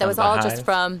 Yeah, that was all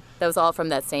from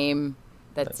that same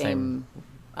session.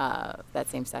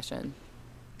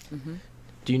 Mm-hmm.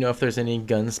 Do you know if there's any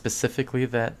guns specifically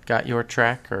that got your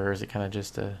track, or is it kind of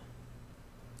just a?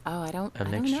 Oh, I don't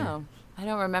know. I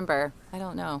don't remember. I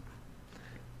don't know.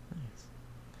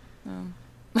 I'm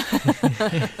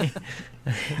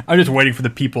just waiting for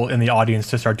the people in the audience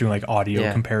to start doing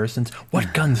audio comparisons.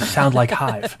 What guns sound like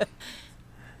Hive? And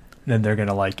then they're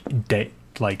gonna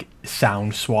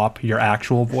sound swap your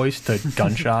actual voice to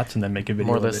gunshots and then make a video.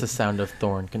 More or less the sound of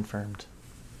Thorn confirmed.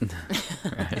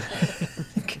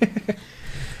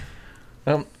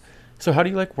 So how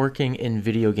do you like working in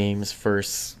video games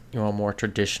versus more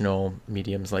traditional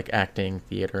mediums like acting,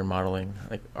 theater, modeling?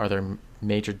 Are there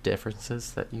major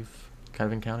differences that you've kind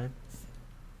of encountered?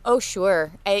 Oh,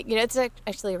 sure. It's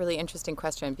actually a really interesting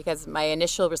question because my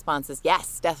initial response is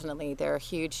yes, definitely. There are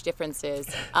huge differences.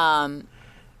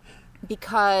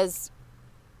 Because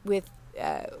with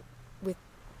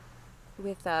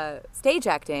stage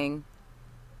acting,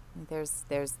 there's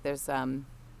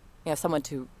someone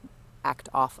to act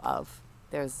off of.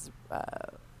 There's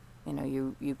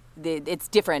it's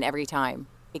different every time,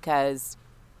 because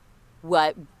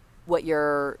what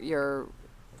your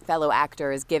fellow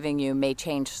actor is giving you may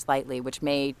change slightly, which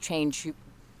may change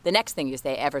the next thing you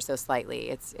say ever so slightly.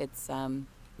 It's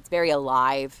very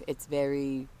alive. It's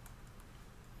very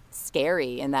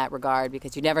scary in that regard,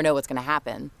 because you never know what's going to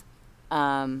happen,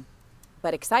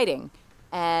 but exciting.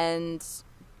 And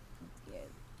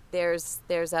there's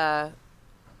a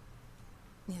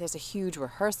huge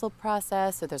rehearsal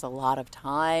process, so there's a lot of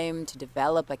time to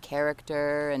develop a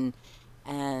character and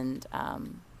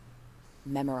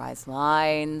memorize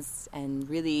lines, and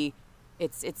really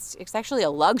it's actually a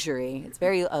luxury. It's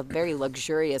a very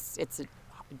luxurious. It's a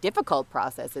difficult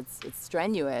process. It's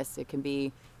strenuous. It can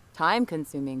be time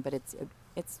consuming, but it's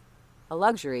a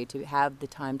luxury to have the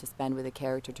time to spend with a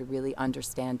character, to really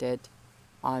understand it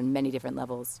on many different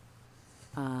levels.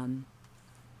 And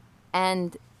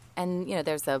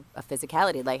there's a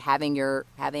physicality, like having your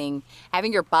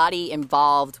body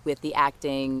involved with the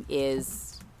acting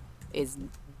is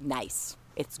nice.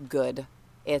 It's good.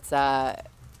 It's how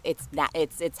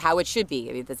it should be.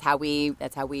 I mean, that's how we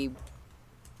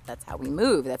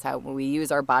move. That's how we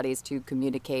use our bodies to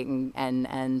communicate,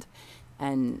 and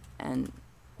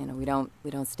we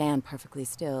don't stand perfectly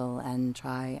still and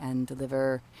try and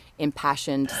deliver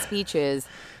impassioned speeches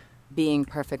being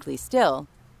perfectly still.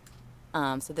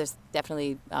 So there's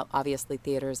definitely, obviously,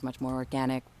 theater is much more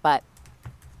organic, but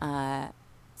it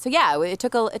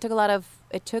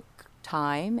took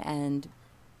time and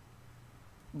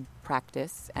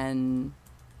practice and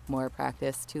more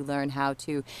practice to learn how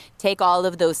to take all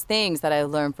of those things that I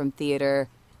learned from theater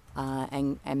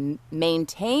and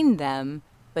maintain them,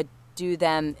 but do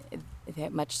them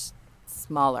much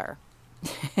smaller.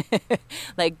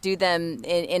 Like do them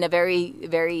in a very,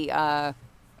 very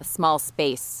small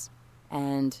space,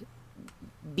 and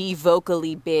be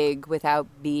vocally big without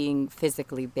being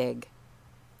physically big.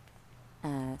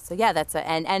 That's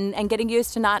and getting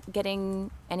used to not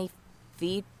getting any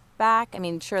feedback. I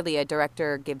mean, surely a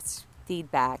director gives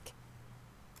feedback.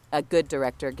 A good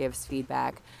director gives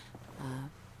feedback,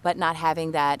 but not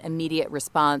having that immediate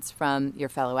response from your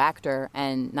fellow actor,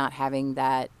 and not having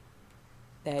that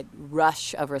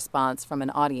rush of response from an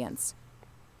audience.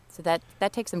 So that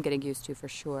takes some getting used to, for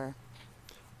sure.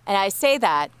 And I say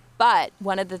that, but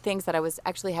one of the things that I was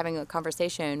actually having a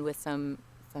conversation with some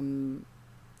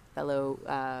fellow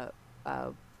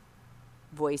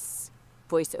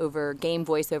game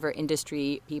voiceover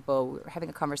industry people, we were having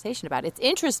a conversation about. It's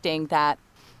interesting that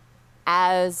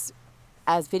as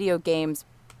video games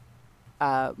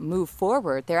move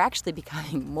forward, they're actually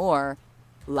becoming more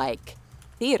like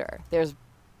theater.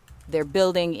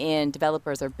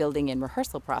 Developers are building in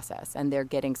rehearsal process, and they're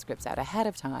getting scripts out ahead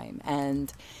of time.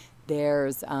 And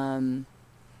there's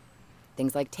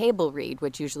things like table read,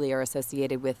 which usually are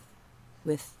associated with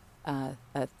a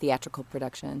theatrical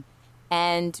production.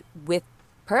 And with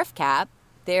PerfCap,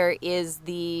 there is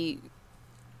the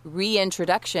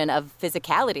reintroduction of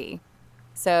physicality.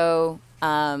 So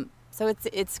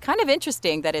it's kind of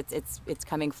interesting that it's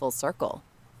coming full circle.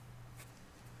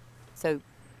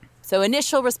 So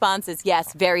initial response is,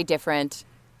 yes, very different.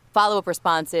 Follow-up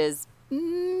response is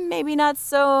maybe not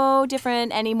so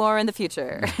different anymore in the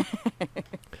future.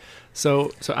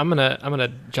 So I'm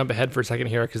gonna jump ahead for a second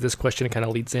here, because this question kind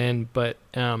of leads in. But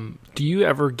do you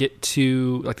ever get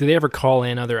to, like, do they ever call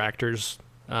in other actors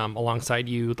alongside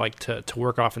you, like to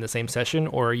work off in the same session,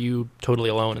 or are you totally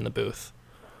alone in the booth?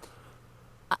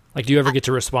 Like, do you ever get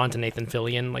to respond to Nathan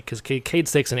Fillion? Like, because Cade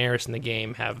Six and Eris in the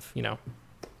game have,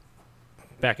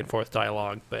 back and forth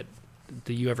dialogue, but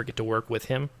do you ever get to work with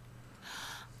him?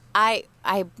 I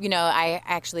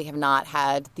actually have not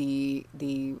had the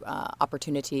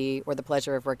opportunity or the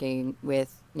pleasure of working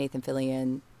with Nathan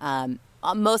Fillion. All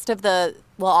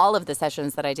of the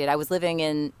sessions that I did, I was living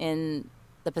in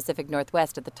the Pacific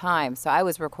Northwest at the time, so I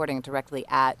was recording directly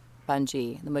at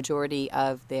Bungie. The majority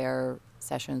of their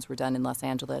sessions were done in Los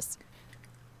Angeles.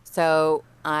 So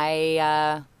we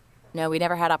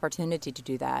never had opportunity to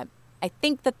do that. I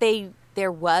think that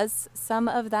there was some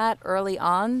of that early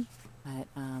on, but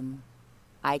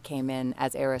I came in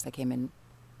as Eris. I came in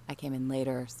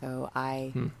later, so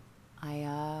I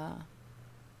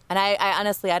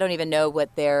honestly, I don't even know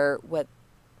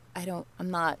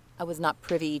I was not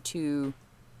privy to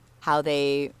how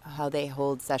they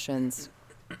hold sessions.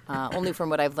 Only from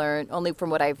what I've learned, only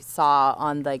from what I saw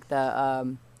on like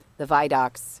the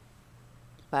Vidocs.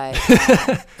 But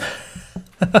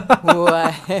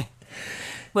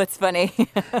what's funny?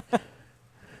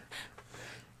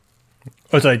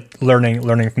 It's like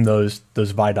learning from those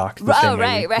Vidocs. The same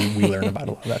way right. We learn about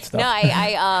a lot of that stuff. No,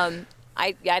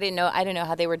 I didn't know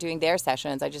how they were doing their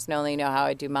sessions. I just only know how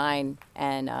I do mine,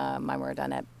 and mine were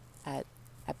done at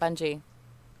Bungie.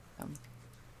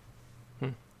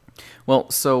 Well,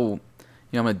 so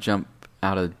I'm going to jump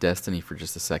out of Destiny for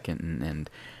just a second, and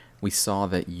we saw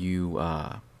that you.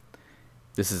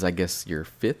 This is, I guess, your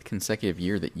 5th consecutive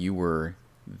year that you were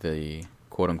the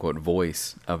quote-unquote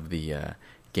voice of the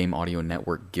Game Audio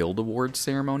Network Guild Awards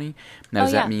ceremony. Now,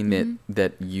 does that mean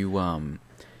that you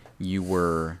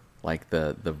were like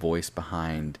the voice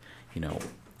behind,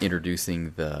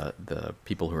 introducing the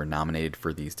people who are nominated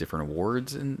for these different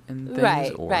awards and things?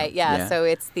 Right. Yeah. So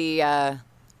it's the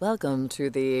welcome to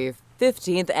the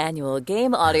 15th annual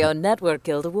Game Audio Network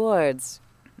Guild Awards.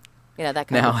 That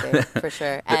kind of thing, for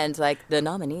sure. And like the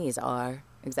nominees are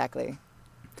exactly.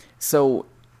 So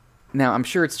now I'm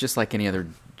sure it's just like any other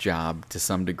job to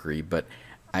some degree, but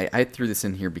I threw this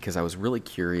in here because I was really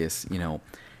curious,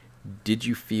 did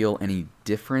you feel any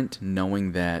different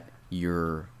knowing that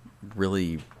you're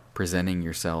really presenting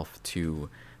yourself to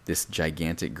this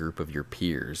gigantic group of your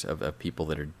peers, of people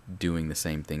that are doing the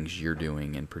same things you're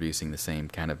doing and producing the same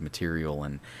kind of material,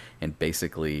 and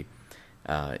basically,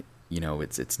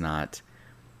 it's not.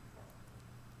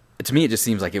 To me, it just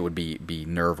seems like it would be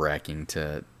nerve-wracking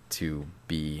to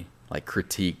be like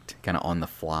critiqued kind of on the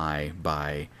fly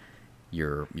by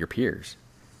your peers.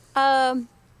 Yeah,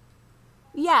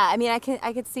 I mean, I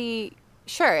could see.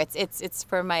 Sure, it's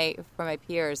for my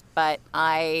peers, but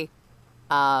I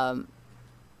don't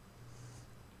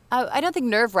think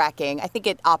nerve-wracking. I think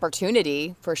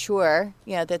opportunity for sure.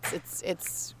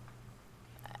 It's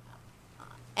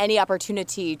any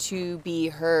opportunity to be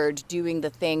heard doing the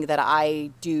thing that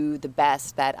I do the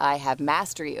best, that I have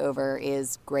mastery over,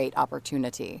 is great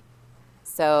opportunity.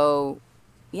 So,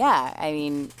 yeah, I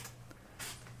mean,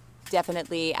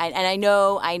 definitely. And I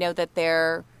know that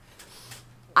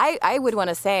I would want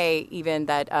to say even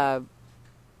that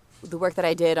the work that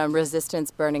I did on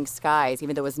Resistance Burning Skies,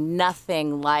 even though it was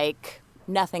nothing like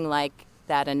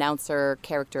that announcer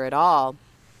character at all,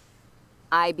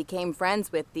 I became friends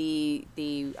with the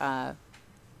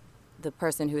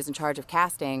person who was in charge of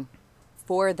casting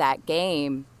for that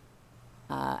game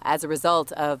as a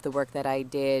result of the work that I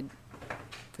did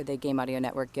for the Game Audio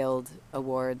Network Guild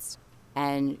Awards.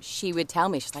 And she would tell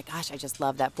me, she's like, gosh, I just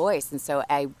love that voice. And so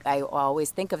I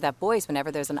always think of that voice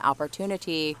whenever there's an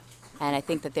opportunity, and I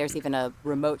think that there's even a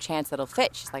remote chance that it'll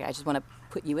fit. She's like, I just want to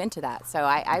put you into that. So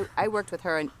I worked with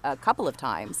her a couple of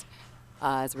times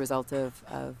as a result of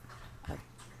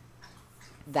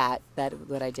that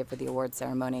what I did for the award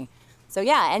ceremony. So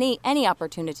yeah, any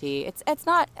opportunity. It's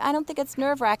not. I don't think it's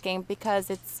nerve-wracking because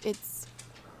it's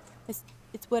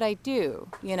what I do.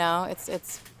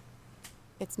 It's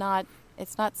not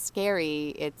scary.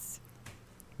 It's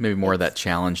maybe more of that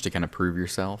challenge to kind of prove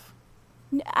yourself.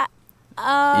 No.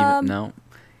 I don't.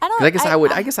 I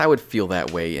guess I would feel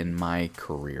that way in my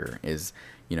career. As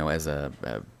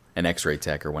an X-ray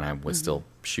tech, or when I was still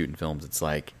shooting films, it's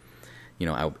like,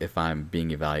 if I'm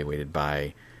being evaluated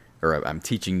by, or I'm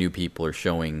teaching new people or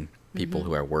showing people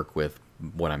who I work with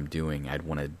what I'm doing, I'd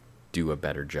want to do a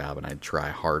better job and I'd try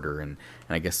harder. And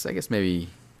I guess maybe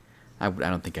I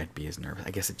don't think I'd be as nervous.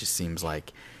 I guess it just seems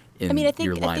like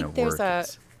your line of work.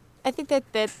 I think that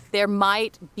there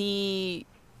might be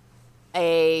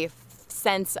a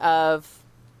sense of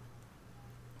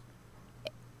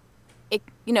it,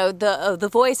 the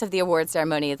voice of the award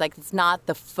ceremony is like, it's not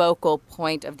the focal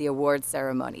point of the award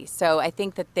ceremony. So I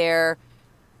think that there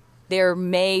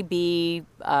may be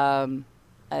a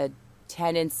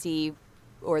tendency,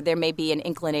 or there may be an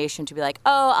inclination to be like,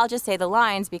 oh, I'll just say the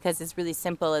lines because it's really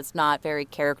simple. It's not very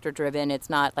character driven. It's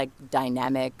not like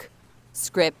dynamic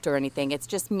script or anything. It's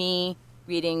just me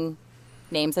reading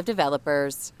names of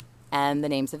developers and the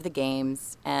names of the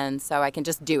games, and so I can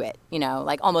just do it,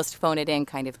 like almost phone it in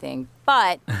kind of thing.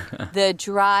 But the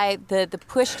drive, the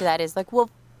push to that is like, well,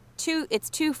 it's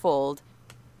twofold.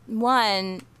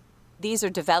 One, these are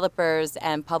developers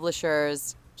and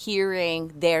publishers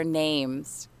hearing their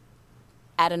names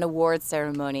at an award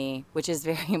ceremony, which is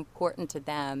very important to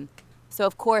them. So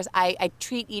of course, I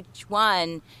treat each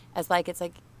one as like it's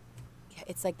like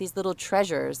these little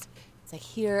treasures. It's like,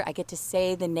 here I get to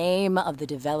say the name of the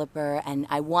developer, and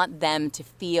I want them to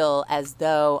feel as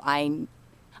though I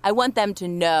want them to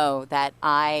know that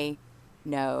I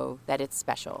know that it's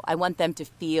special. I want them to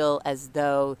feel as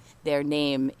though their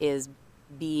name is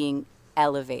being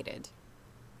elevated,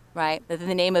 right? That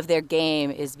the name of their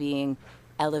game is being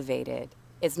elevated.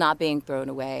 It's not being thrown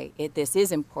away. This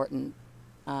is important.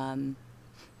 And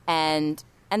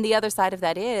the other side of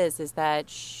that is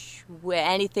that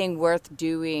anything worth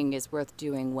doing is worth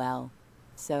doing well.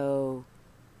 So,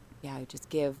 yeah, just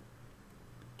give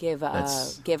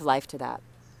life to that.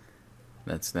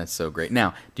 That's so great.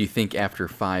 Now, do you think after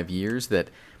 5 years that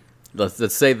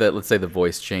let's say the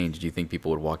voice changed, do you think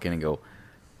people would walk in and go,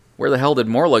 "Where the hell did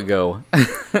Morla go?"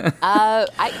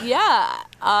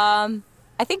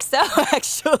 I think so.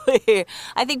 Actually,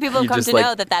 I think people have come to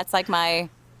know that that's like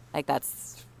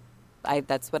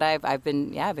that's what I've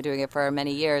been doing it for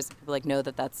many years. People know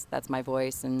that that's my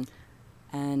voice, and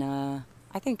I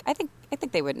think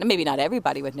they would, maybe not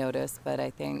everybody would notice, but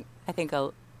I think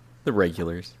the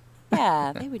regulars.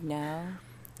 Yeah, they would know.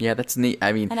 Yeah, that's neat.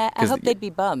 I mean, and I hope they'd be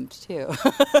bummed too.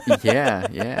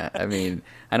 Yeah. I mean,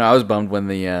 I know I was bummed when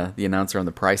the announcer on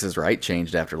The Price is Right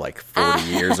changed after like 40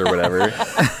 years or whatever.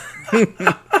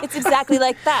 It's exactly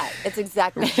like that. It's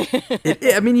exactly.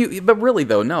 I mean, but really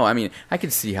though, no. I mean, I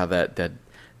could see how that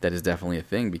is definitely a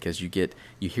thing, because you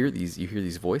hear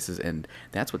these voices, and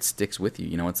that's what sticks with you.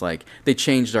 You know, it's like they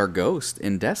changed our Ghost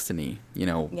in Destiny. You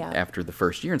know, after the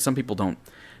first year, and some people don't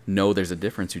know there's a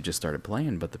difference who just started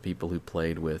playing, but the people who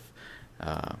played with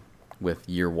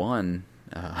year one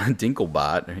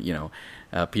Dinklebot,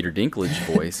 Peter Dinklage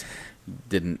voice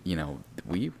didn't. You know,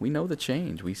 we know the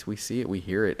change. We see it, we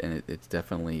hear it, and it's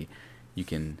definitely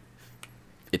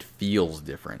it feels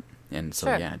different. And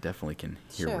so, yeah, I definitely can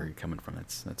hear where you're coming from.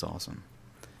 That's awesome.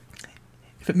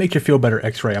 If it makes you feel better,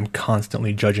 X-Ray, I'm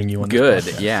constantly judging you on this Good.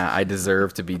 podcast. Yeah, I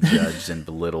deserve to be judged and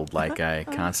belittled like I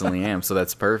constantly am, so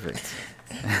that's perfect.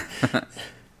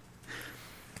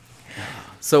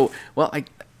 So, well,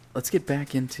 let's get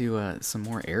back into some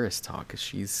more Eris talk, because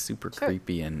she's super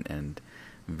creepy and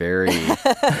very,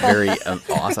 very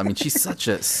awesome. I mean, she's such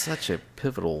a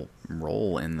pivotal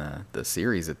role in the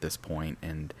series at this point,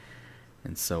 and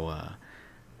so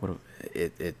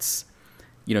it's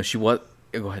she was.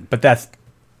 Go ahead. But that's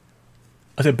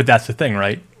the thing,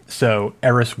 right? So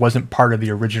Eris wasn't part of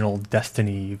the original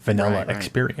Destiny vanilla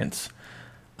experience.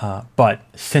 But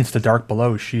since The Dark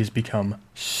Below, she's become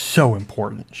so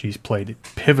important. She's played a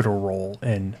pivotal role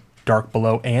in Dark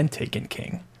Below and Taken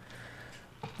King.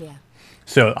 Yeah.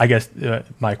 So I guess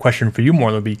my question for you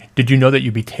more would be, did you know that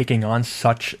you'd be taking on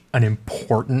such an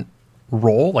important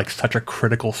role, like such a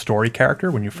critical story character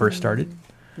when you first started?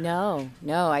 No,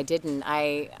 I didn't.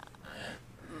 I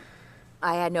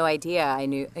had no idea. I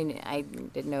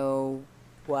didn't know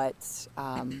what.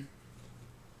 I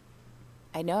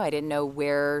didn't know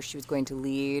where she was going to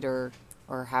lead or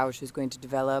how she was going to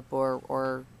develop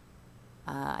or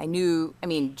I knew. I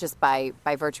mean, just by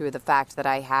virtue of the fact that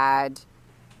I had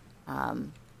a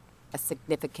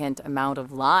significant amount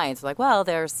of lines, like, well,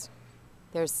 there's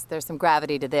some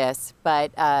gravity to this,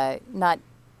 but have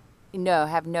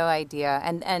no idea.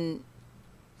 And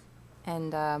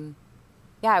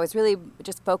I was really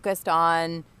just focused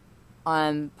on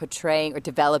portraying or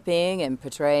developing and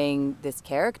portraying this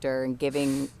character and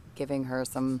giving her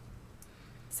some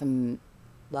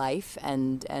life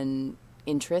and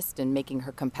interest and making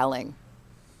her compelling.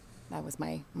 That was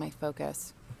my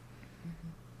focus.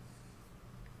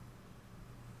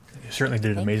 You certainly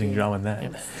did an amazing job in that.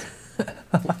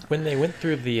 When they went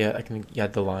through I think you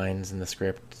had the lines in the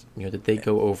script, did they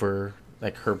go over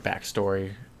like her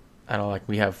backstory? I don't know, like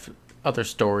we have other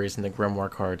stories in the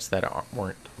Grimoire cards that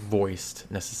weren't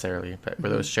voiced necessarily, but were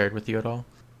those shared with you at all?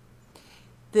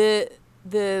 The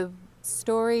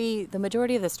story, the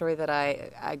majority of the story that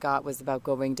I got was about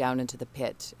going down into the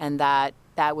pit, and that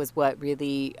was what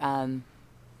really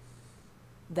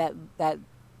that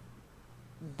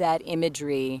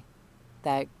imagery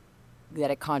that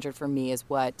it conjured for me is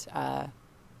what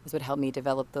helped me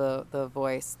develop the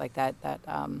voice, like that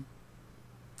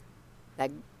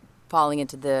falling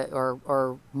into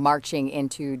or marching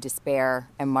into despair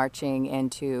and marching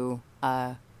into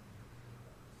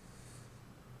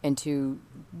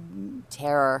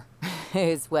terror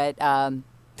is what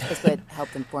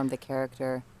helped inform the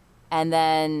character. And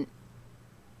then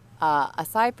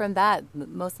aside from that,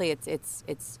 mostly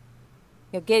it's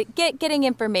getting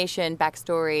information,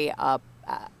 backstory up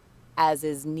as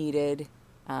is needed.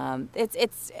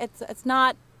 It's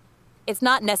not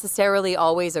necessarily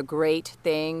always a great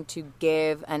thing to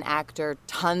give an actor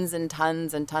tons and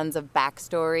tons and tons of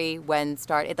backstory when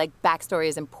backstory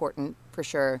is important for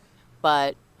sure,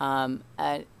 but you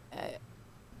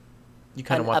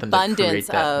kind of want them to create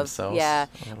that themselves. Yeah,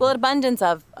 well, an abundance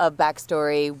of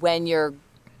backstory when you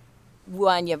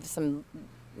have some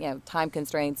time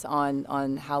constraints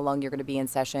on how long you're going to be in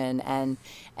session and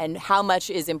how much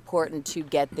is important to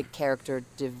get the character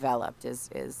developed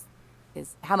is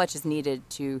how much is needed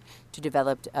to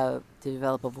develop a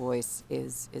voice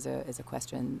is a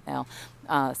question. Now,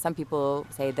 some people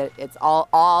say that it's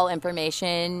all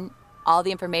information. All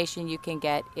the information you can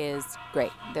get is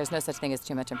great. There's no such thing as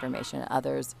too much information.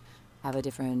 Others have a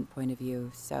different point of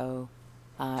view. So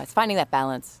it's finding that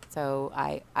balance. So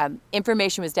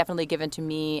information was definitely given to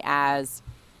me as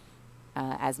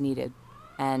needed,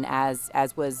 and as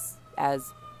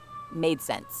made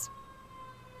sense.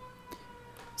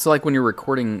 So, like when you're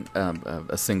recording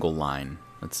a single line,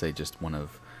 let's say just one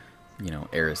of,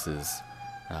 Eris's,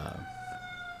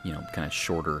 kind of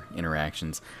shorter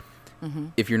interactions. Mm-hmm.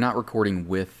 If you're not recording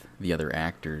with the other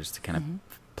actors to kind of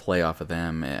play off of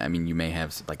them, I mean, you may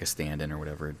have like a stand-in or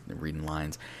whatever reading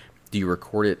lines. Do you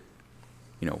record it,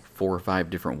 4 or 5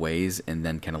 different ways and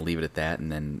then kind of leave it at that,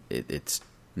 and then it's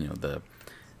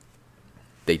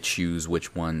they choose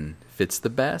which one fits the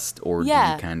best, or do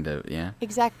you kind of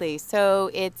exactly. So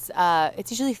it's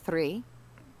usually three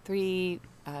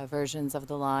versions of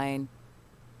the line.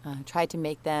 Try to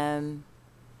make them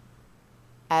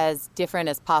as different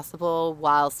as possible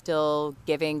while still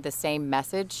giving the same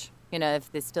message,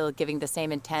 if they're still giving the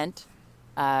same intent.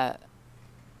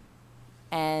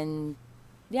 And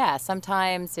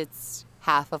sometimes it's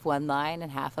half of one line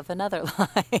and half of another line.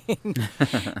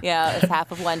 It's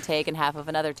half of one take and half of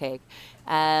another take.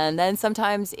 And then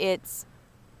sometimes it's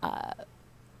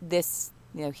this,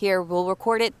 here we'll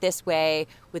record it this way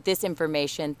with this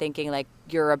information, thinking like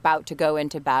you're about to go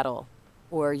into battle,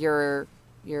 or you're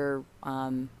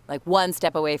like one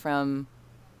step away from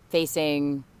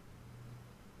facing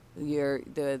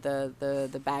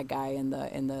the bad guy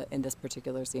in this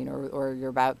particular scene, or you're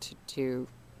about to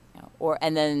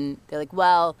and then they're like,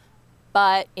 well,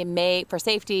 but it may, for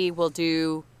safety, we'll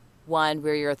do one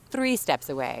where you're 3 steps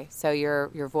away, so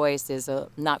your voice is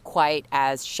not quite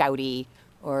as shouty,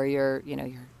 or you're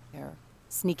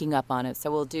sneaking up on it.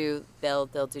 So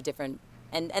they'll do different,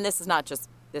 and this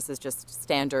is just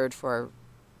standard for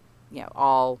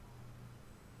all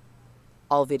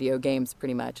video games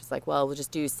pretty much. It's like, well, we'll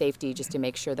just do safety just to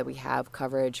make sure that we have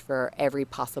coverage for every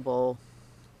possible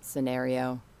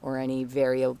scenario or any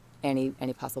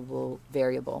possible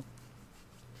variable.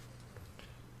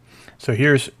 So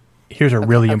here's a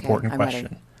really important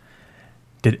question.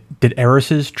 Did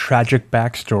Eris's tragic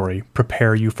backstory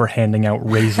prepare you for handing out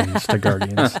raisins to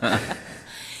Guardians?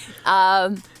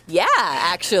 Yeah,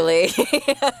 actually.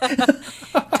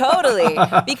 Totally.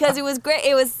 Because it was great.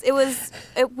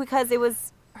 Because it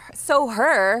was so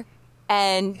her,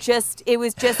 and it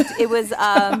was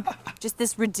just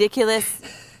this ridiculous,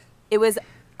 it was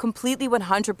completely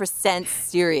 100%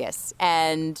 serious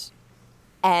and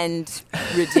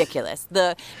ridiculous.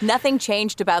 Nothing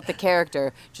changed about the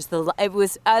character.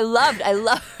 I loved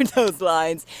those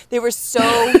lines. They were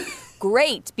so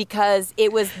great because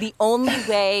it was the only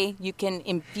way you can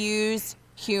infuse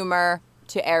humor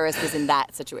to Eris was in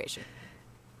that situation,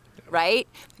 right?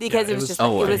 Because it was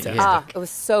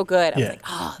so good. I was like,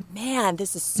 oh man,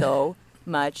 this is so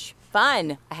much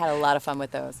fun. I had a lot of fun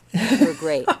with those. They were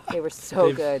great. They were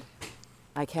so good.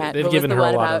 I can't. They've given her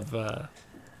a lot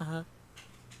of.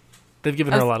 They've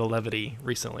given her a lot of levity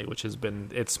recently, which it's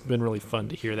been really fun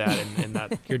to hear that, and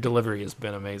that your delivery has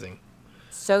been amazing.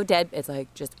 So dead. It's like,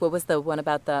 what was the one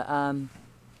about the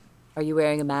are you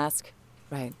wearing a mask?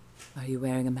 Right. Are you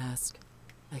wearing a mask?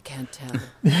 I can't tell.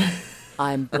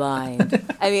 I'm blind.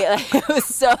 I mean, it was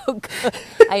so good.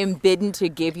 I am bidden to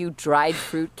give you dried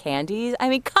fruit candies. I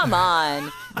mean, come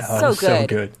on. So good. So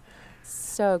good.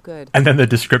 So good. And then the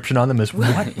description on them is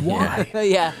what? Why?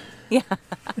 Yeah.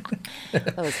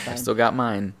 That was fun. I still got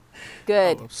mine.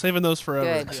 Good. Oh, saving those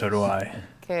forever. Good. So do I.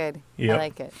 Good. Yep. I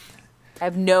like it. I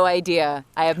have no idea.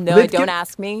 Don't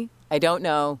ask me. I don't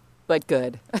know, but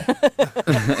good.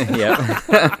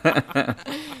 Yeah.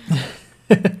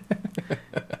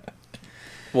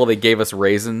 Well, they gave us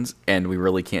raisins, and we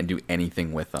really can't do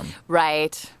anything with them.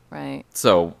 Right.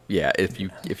 So, yeah, if you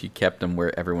kept them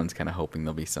where everyone's kind of hoping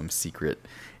there'll be some secret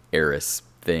Eris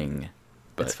thing.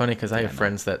 But it's funny because I have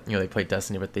friends that they played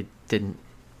Destiny, but they didn't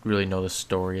really know the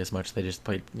story as much. They just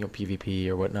played PvP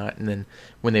or whatnot, and then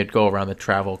when they'd go around the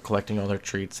travel collecting all their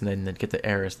treats, and then they'd get to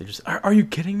Eris, they just are you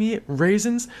kidding me?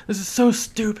 Raisins? This is so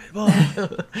stupid.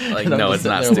 Like, no, it's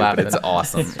not stupid. Laughing. It's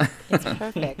awesome. It's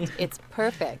perfect. It's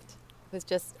perfect. It was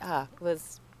just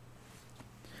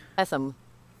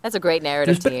that's a great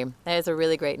narrative team. That is a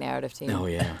really great narrative team. Oh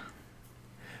yeah.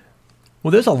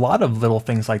 Well, there's a lot of little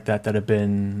things like that have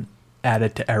been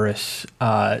added to Eris.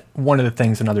 One of the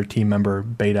things another team member,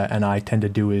 Beta, and I tend to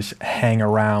do is hang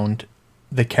around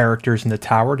the characters in the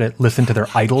tower to listen to their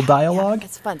idle dialogue.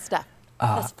 It's fun stuff.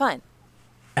 That's fun.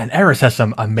 And Eris has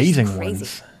some amazing Crazy.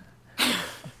 ones.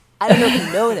 I don't know if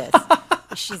you know this.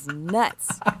 She's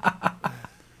nuts.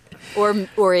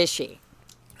 Or is she?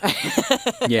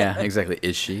 Yeah, exactly.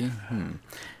 Is she?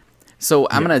 So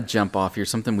I'm going to jump off here.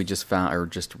 Something we just found or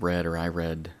just read or I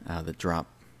read that Drop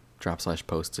 /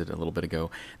 posted a little bit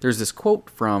ago. There's this quote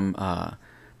from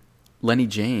Lenny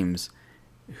James,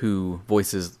 who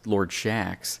voices Lord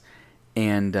Shaxx,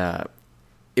 and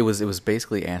it was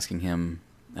basically asking him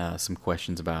some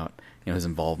questions about his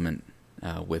involvement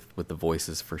with the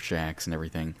voices for Shaxx and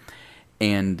everything.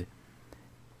 And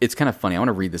it's kind of funny. I want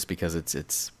to read this because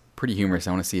it's pretty humorous.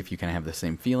 I want to see if you kind of have the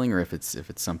same feeling or if it's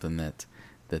something that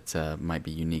might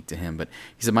be unique to him. But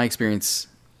he said, my experience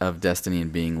of Destiny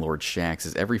and being Lord Shaxx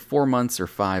is every 4 months or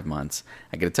 5 months,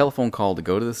 I get a telephone call to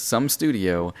go to some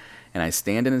studio, and I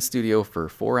stand in a studio for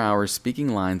 4 hours speaking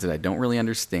lines that I don't really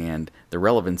understand the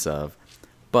relevance of,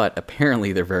 but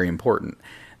apparently they're very important.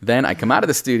 Then I come out of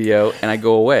the studio and I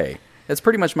go away. That's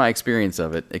pretty much my experience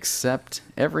of it, except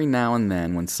every now and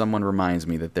then when someone reminds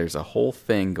me that there's a whole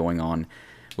thing going on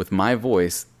with my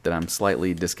voice that I'm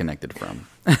slightly disconnected from.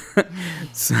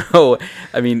 So,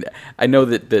 I mean, I know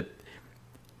that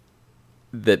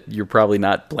you're probably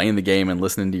not playing the game and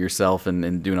listening to yourself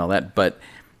and doing all that, but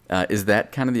is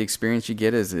that kind of the experience you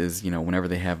get? Is whenever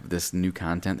they have this new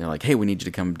content, they're like, "Hey, we need you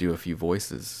to come do a few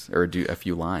voices or do a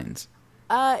few lines."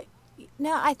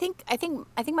 No, I think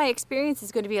my experience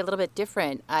is going to be a little bit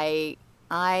different. I'm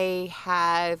a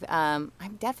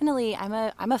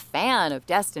fan of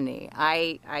Destiny.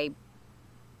 I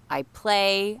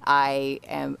play.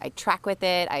 I track with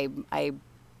it. I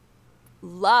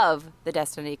love the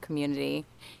Destiny community,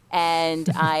 and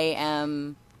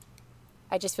I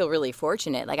just feel really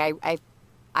fortunate. Like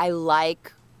I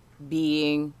like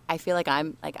being. I feel like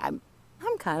I'm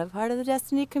kind of part of the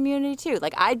Destiny community too.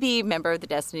 Like I'd be a member of the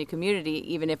Destiny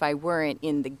community even if I weren't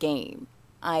in the game.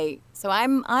 I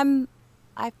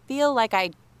feel like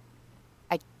I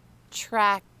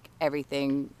track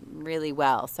everything really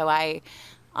well. So I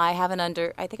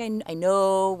think I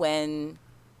know when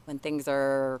things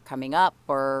are coming up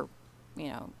or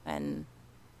and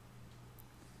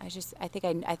I think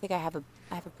I have a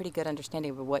pretty good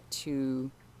understanding of what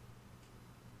to,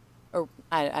 or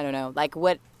I don't know, like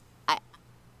what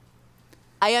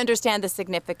I understand the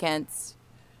significance,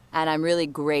 and I'm really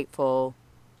grateful.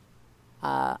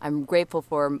 I'm grateful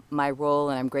for my role,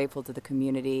 and I'm grateful to the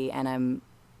community, and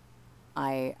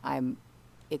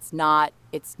it's not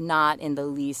in the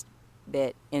least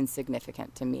bit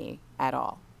insignificant to me at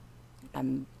all.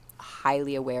 I'm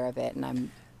highly aware of it, and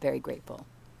I'm very grateful.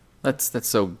 That's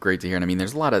so great to hear. And I mean,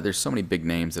 there's so many big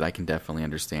names that I can definitely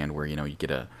understand where you get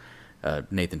a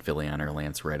Nathan Fillion or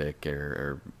Lance Reddick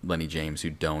or Lenny James who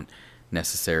don't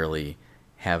necessarily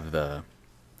have the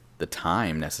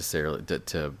time necessarily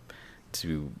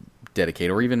to dedicate,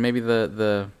 or even maybe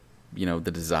the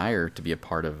desire to be a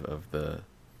part of the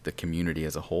community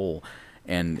as a whole.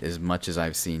 And as much as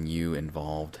I've seen you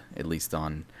involved, at least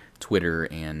on Twitter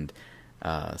and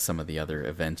some of the other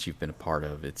events you've been a part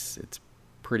of, it's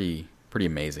pretty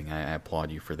amazing. I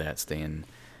applaud you for that, staying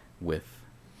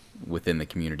within the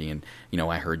community. And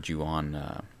I heard you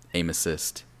on Aim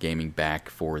Assist Gaming back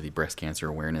for the breast cancer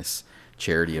awareness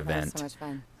charity event. That was so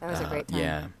much fun. That was a great time.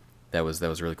 Yeah, that was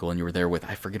really cool. And you were there with,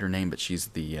 I forget her name, but she's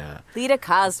the Lita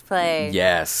Cosplay.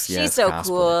 Yes, she's so cosplay.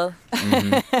 Cool.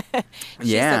 Mm-hmm.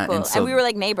 She's yeah, so cool. And we were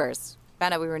like neighbors.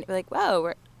 Found out we were like, whoa,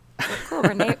 we're cool.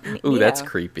 We're neighbors. Ooh, that's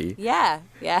creepy. Yeah.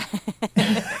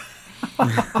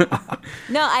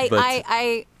 No,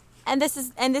 and this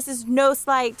is no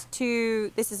slight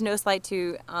to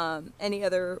any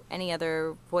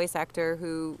other voice actor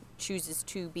who chooses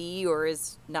to be or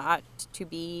is not to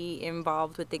be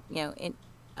involved with the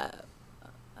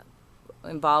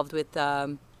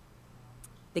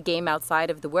the game outside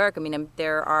of the work. I mean,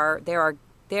 there are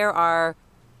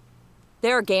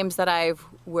games that I've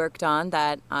worked on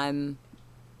that I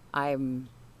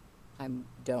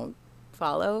don't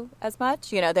follow as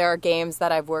much. There are games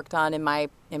that I've worked on in my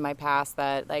past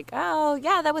that, like, oh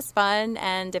yeah, that was fun,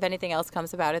 and if anything else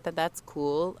comes about it, then that's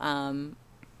cool.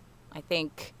 I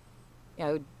think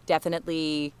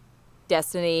definitely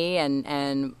Destiny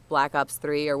and Black Ops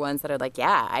 3 are ones that are like,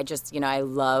 yeah, I just I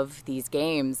love these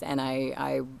games, and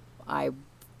I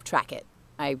track it.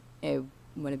 I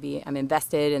want to be. I'm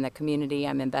invested in the community.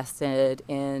 I'm invested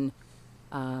in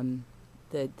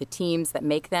the teams that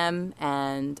make them,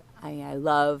 and I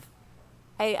love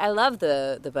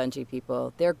the Bungie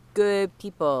people. They're good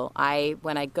people.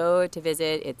 When I go to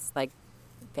visit, it's like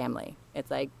family.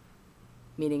 It's like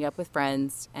meeting up with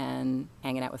friends and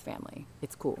hanging out with family.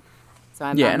 It's cool. So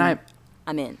I'm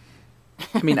in.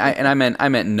 I mean, I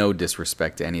meant no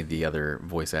disrespect to any of the other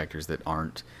voice actors that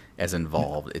aren't as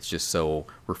involved. It's just so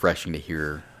refreshing to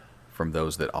hear from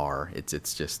those that are.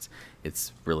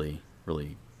 It's really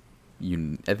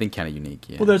I think kind of unique.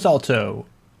 Yeah. Well, there's also,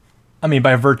 I mean,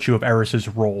 by virtue of Eris's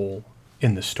role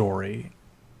in the story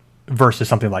versus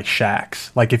something like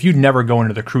Shaxx. Like, if you never go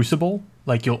into the Crucible,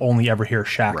 like, you'll only ever hear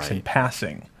Shaxx in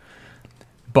passing.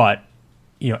 But,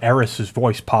 you know, Eris's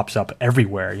voice pops up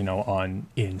everywhere, you know,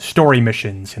 in story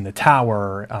missions, in the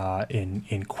tower,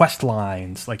 in quest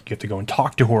lines. Like, you have to go and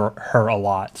talk to her a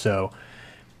lot. So,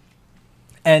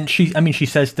 and she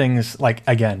says things like,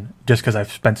 again, just because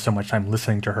I've spent so much time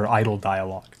listening to her idle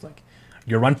dialogue, it's like,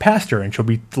 you run past her and she'll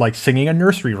be like singing a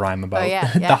nursery rhyme about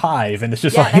the hive, and it's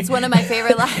just like, that's one of my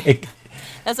favorite lines.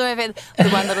 That's one of my favorite. The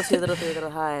 1 little 2 little 3 little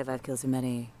hive, I've killed so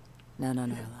many. No, lie.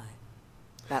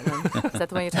 That one. Is that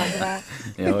the one you're talking about?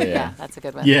 Oh yeah. Yeah, that's a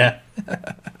good one. Yeah.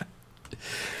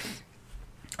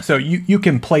 So you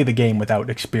can play the game without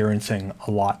experiencing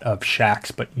a lot of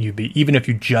Shaxx, but even if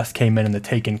you just came in the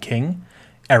Taken King,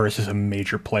 Eris is a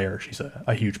major player. She's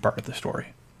a huge part of the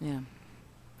story. Yeah.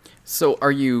 So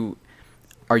are you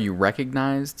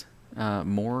recognized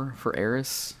more for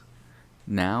Eris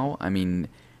now? I mean,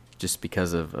 just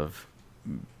because of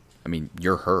I mean,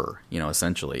 you're her, you know,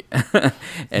 essentially.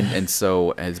 and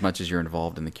so as much as you're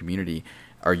involved in the community,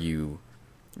 are you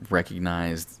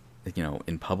recognized, you know,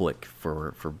 in public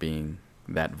for being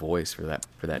that voice for that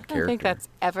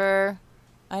character?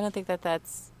 I don't think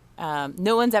that's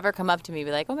no one's ever come up to me and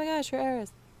be like, "Oh my gosh, you're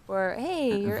Eris," or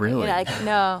 "Hey, you're," really? You know, like,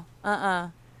 no,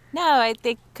 no. I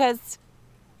think because,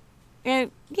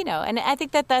 you know, and I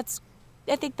think that's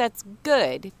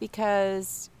good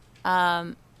because,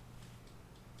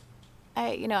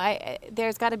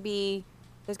 there's got to be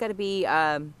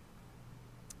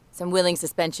some willing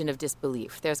suspension of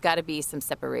disbelief. There's got to be some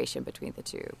separation between the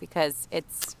two because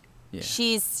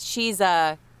she's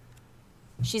not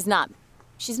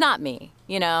me,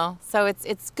 you know. So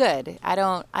it's good. I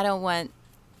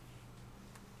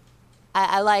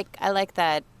like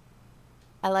that.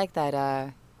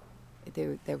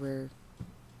 There were,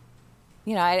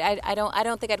 you know, I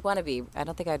don't think I'd want to be. I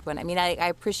don't think I'd want. I mean, I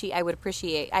appreciate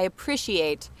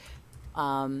appreciation.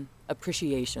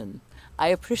 I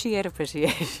appreciate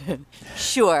appreciation.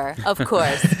 Sure, of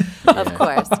course, of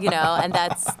course. You know, and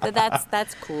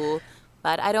that's cool.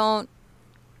 But I don't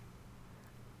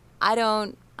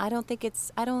think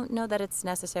it's. I don't know that it's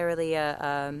necessarily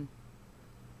a.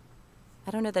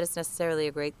 I don't know that it's necessarily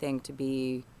a great thing to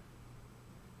be.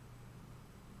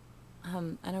 I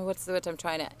don't know what's the word I'm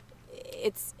trying to.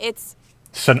 It's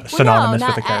synonymous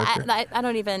with the character. I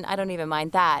don't even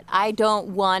mind that. I don't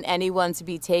want anyone to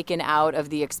be taken out of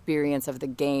the experience of the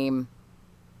game.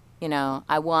 You know,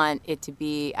 I want it to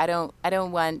be. I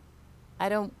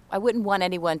wouldn't want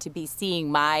anyone to be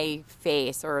seeing my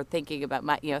face or thinking about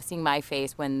seeing my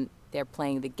face when they're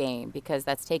playing the game, because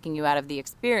that's taking you out of the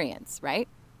experience, right?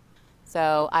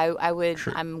 So I would.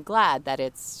 Sure. I'm glad that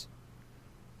it's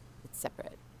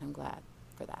separate. I'm glad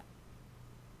for that.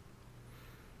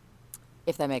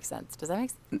 If that makes sense. Does that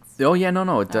make sense? Oh yeah,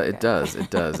 no, it does,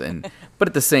 and but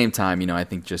at the same time, you know, I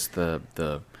think just the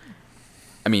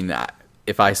I mean,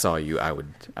 if I saw you, I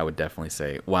would definitely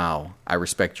say, wow, I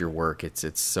respect your work.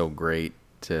 It's so great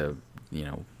to, you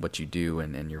know, what you do,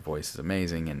 and your voice is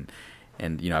amazing, and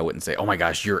you know, I wouldn't say, oh my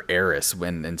gosh, you're Eris,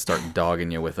 and start dogging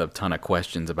you with a ton of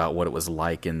questions about what it was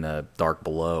like in the Dark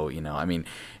Below. You know, I mean,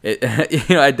 you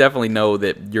know, I definitely know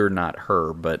that you're not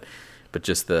her, but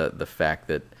just the fact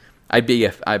that I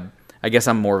guess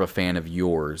I'm more of a fan of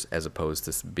yours as opposed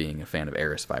to being a fan of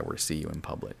Eris if I were to see you in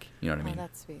public. You know what I mean? Oh,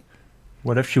 that's sweet.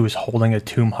 What if she was holding a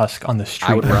tomb husk on the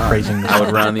street and praising? I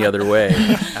would run the other way.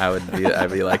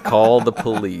 I'd be like, call the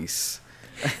police.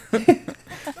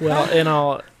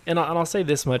 Well, and I'll say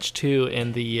this much too.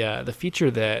 In the feature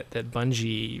that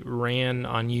Bungie ran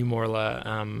on you,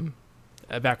 Morla,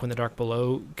 back when the Dark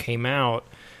Below came out,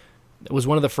 it was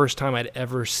one of the first time I'd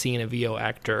ever seen a VO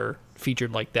actor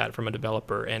featured like that from a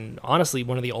developer, and honestly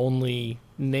one of the only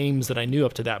names that I knew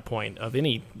up to that point of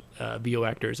any VO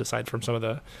actors, aside from some of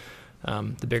the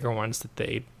bigger ones that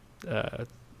they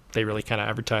really kind of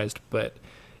advertised. But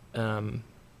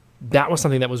that was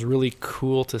something that was really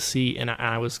cool to see, and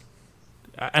I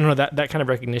don't know, that kind of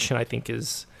recognition I think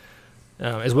is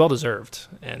well deserved,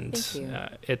 and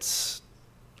it's,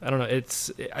 I don't know,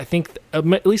 it's, I think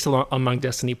at least among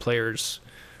Destiny players,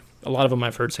 a lot of them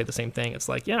I've heard say the same thing. It's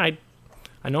like, yeah,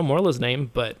 I know Morla's name,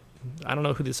 but I don't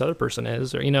know who this other person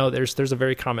is, or, you know, there's a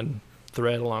very common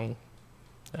thread along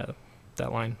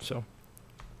that line. So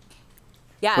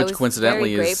yeah, which I was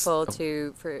coincidentally very grateful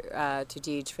to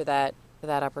Deej for that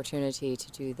that opportunity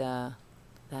to do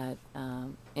that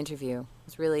interview. It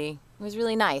was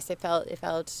really nice. It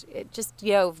felt just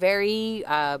very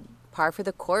par for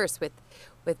the course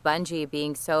with Bungie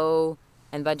being so,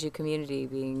 and Bungie community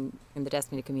being, in the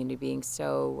Destiny community being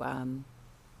so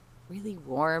really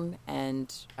warm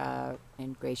and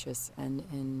gracious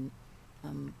and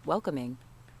welcoming.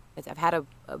 I've had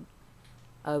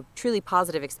a truly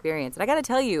positive experience, and I got to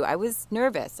tell you, I was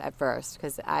nervous at first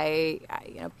because I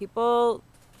people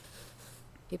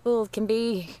can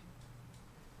be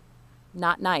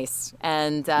not nice,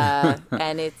 and I've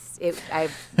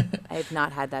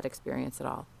not had that experience at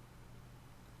all.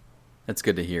 That's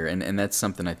good to hear, and that's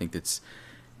something I think that's,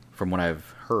 from what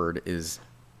I've heard, is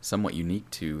somewhat unique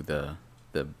to the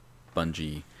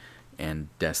Bungie and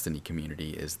Destiny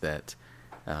community, is that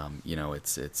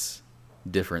it's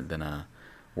different than a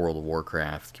World of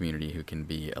Warcraft community who can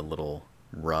be a little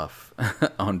rough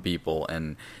on people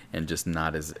and just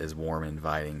not as warm and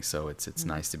inviting. So it's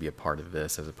nice to be a part of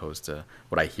this as opposed to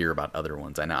what I hear about other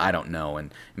ones. I don't know,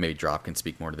 and maybe Drop can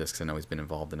speak more to this because I know he's been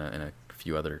involved in a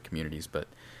few other communities, but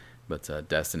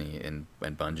Destiny and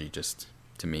Bungie just,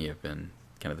 to me, have been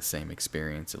kind of the same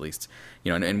experience, at least,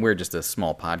 and we're just a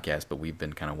small podcast, but we've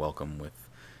been kind of welcome with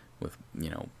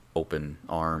open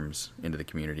arms into the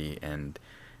community and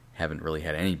haven't really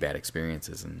had any bad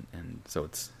experiences, and so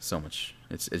it's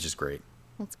just great.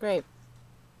 That's great.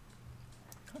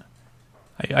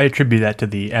 I attribute that to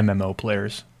the MMO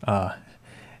players. I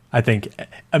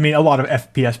mean, a lot of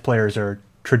FPS players are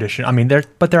traditional. I mean,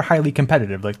 they're highly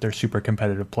competitive. Like, they're super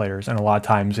competitive players, and a lot of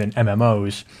times in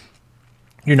MMOs,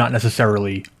 you're not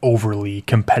necessarily overly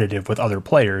competitive with other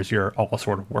players. You're all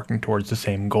sort of working towards the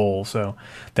same goal. So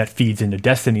that feeds into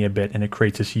Destiny a bit, and it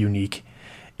creates this unique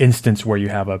instance where you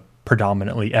have a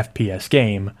predominantly FPS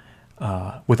game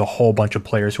with a whole bunch of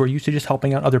players who are used to just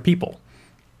helping out other people.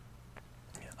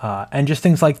 And just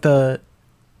things like the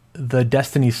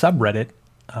Destiny subreddit.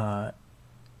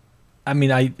 I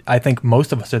mean, I think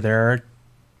most of us are there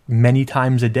many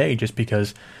times a day just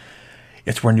because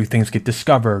it's where new things get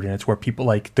discovered, and it's where people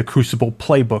like the Crucible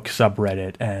Playbook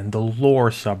subreddit and the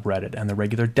Lore subreddit and the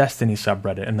regular Destiny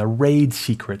subreddit and the raid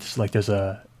secrets. Like, there's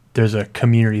a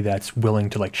community that's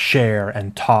willing to like share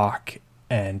and talk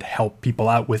and help people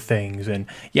out with things. And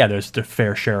yeah, there's the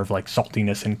fair share of like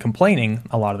saltiness and complaining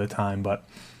a lot of the time, but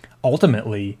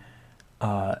ultimately,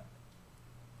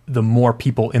 the more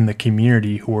people in the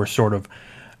community who are sort of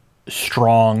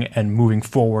strong and moving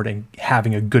forward and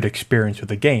having a good experience with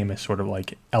the game, is sort of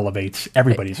like elevates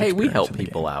everybody's experience. We help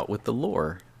people out with the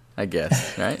lore, I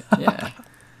guess, right? Yeah.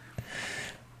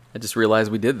 I just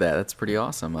realized we did that. That's pretty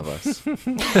awesome of us to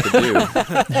do.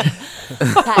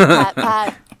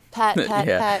 Pat.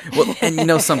 Yeah. Well,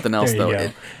 and something else There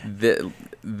you though,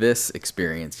 this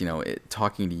experience,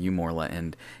 talking to you, Morla,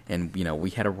 and we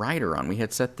had a writer on. We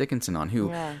had Seth Dickinson on,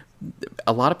 who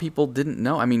a lot of people didn't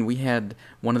know. I mean, we had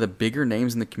one of the bigger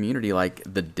names in the community, like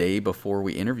the day before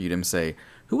we interviewed him, say,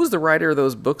 "Who was the writer of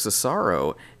those books of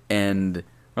sorrow?" And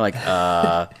we're like,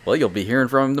 well, you'll be hearing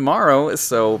from him tomorrow.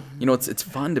 So it's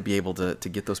fun to be able to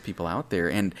get those people out there,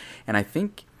 and I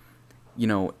think,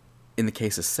 in the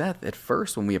case of Seth, at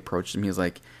first when we approached him, he was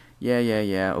like,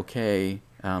 yeah, okay.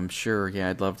 Sure, yeah,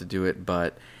 I'd love to do it,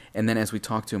 and then as we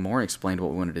talked to him more and explained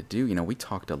what we wanted to do, we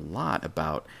talked a lot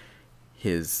about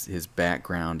his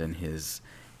background and his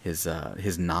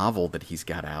novel that he's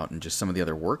got out and just some of the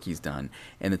other work he's done,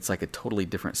 and it's like a totally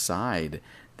different side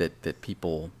that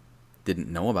people didn't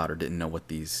know about or didn't know what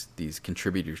these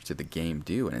contributors to the game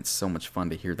do, and it's so much fun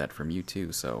to hear that from you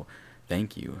too. So,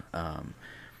 thank you.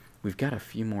 We've got a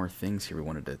few more things here we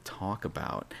wanted to talk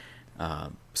about.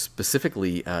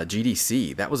 Specifically,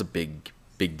 GDC. That was a big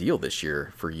deal this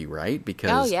year for you, right?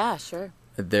 Because sure.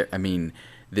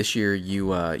 This year you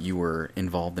were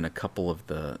involved in a couple of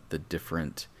the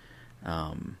different.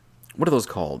 What are those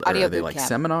called? Audio are they boot like camp.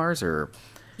 Seminars or?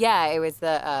 Yeah, it was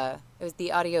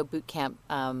the audio boot camp.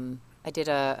 I did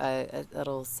a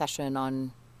little session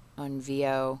on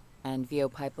VO and VO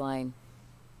pipeline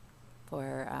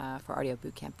for audio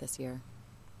boot camp this year.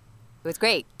 It was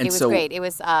great. It was great. It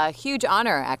was a huge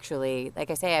honor, actually. Like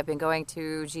I say, I've been going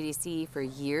to GDC for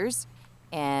years,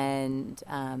 and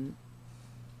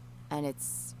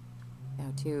it's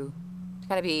to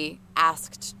kind of be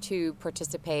asked to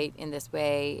participate in this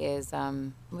way it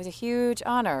was a huge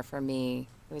honor for me.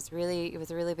 It was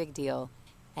a really big deal,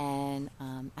 and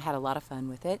I had a lot of fun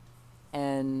with it,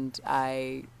 and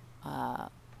I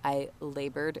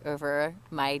labored over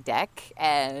my deck,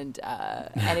 and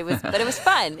it was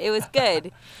fun. It was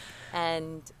good,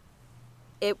 and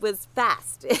it was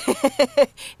fast.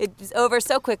 It was over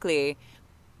so quickly,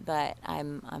 but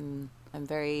I'm I'm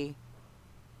very,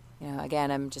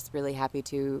 again, I'm just really happy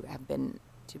to have been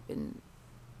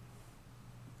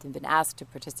asked to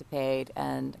participate,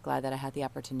 and glad that I had the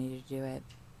opportunity to do it.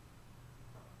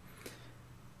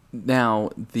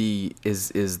 Now,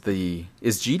 is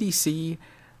GDC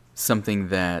something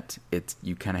that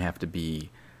you kind of have to be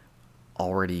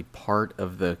already part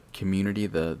of the community,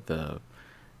 the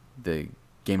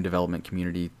game development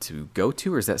community to go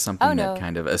to, or is that something that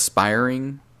kind of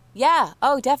aspiring? Yeah.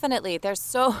 Oh, definitely. There's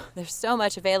so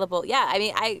much available. Yeah. I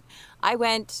mean,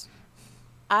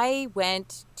 I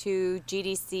went to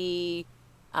GDC,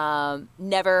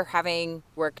 never having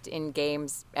worked in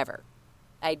games ever.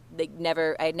 I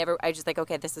just like,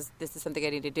 okay, this is something I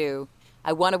need to do.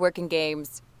 I want to work in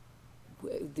games.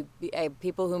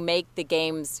 People who make the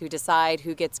games, who decide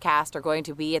who gets cast, are going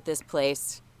to be at this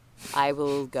place. I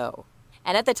will go.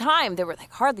 And at the time, there were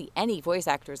like hardly any voice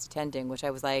actors attending, which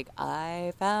I was like,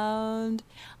 I found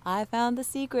the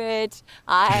secret.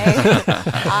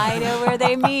 I know where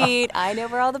they meet. I know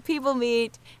where all the people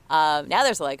meet. Now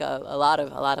there's like a lot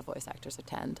of voice actors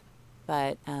attend,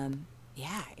 but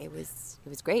yeah, it was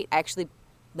great. I actually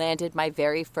landed my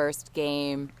very first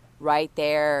game right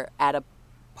there at a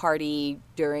party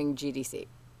during GDC.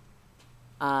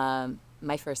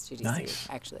 My first GDC, nice.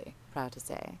 Actually, proud to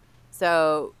say.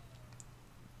 So.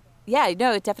 Yeah,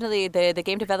 no, definitely the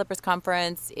Game Developers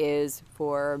Conference is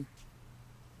for,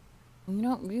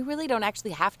 you really don't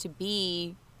actually have to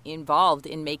be involved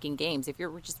in making games. If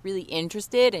you're just really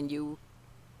interested and you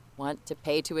want to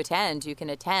pay to attend, you can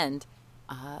attend.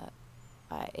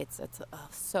 It's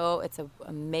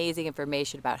amazing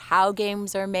information about how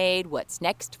games are made, what's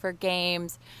next for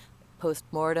games,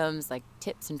 postmortems, like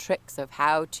tips and tricks of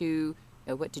how to,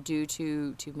 what to do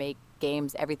to make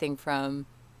games, everything from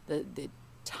the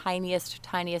tiniest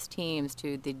teams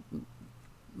to the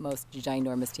most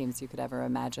ginormous teams you could ever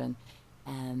imagine.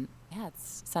 And yeah,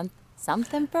 it's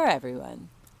something for everyone.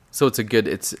 So it's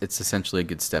essentially a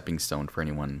good stepping stone for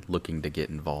anyone looking to get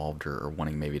involved or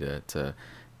wanting maybe to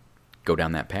go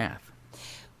down that path.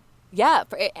 Yeah,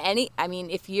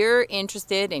 if you're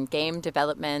interested in game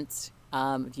development,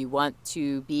 if you want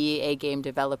to be a game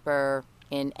developer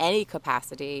in any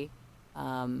capacity,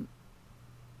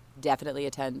 definitely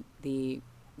attend the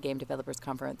Game Developers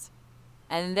Conference.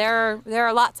 And there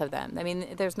are lots of them. I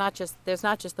mean, there's not just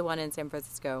the one in San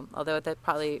Francisco, although that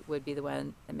probably would be the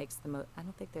one that makes the most. I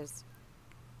don't think there's.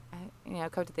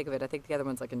 Come to think of it, I think the other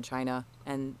one's like in China,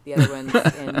 and the other one's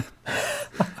in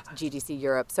GDC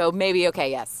Europe. So maybe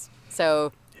yes.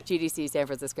 So GDC San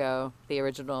Francisco, the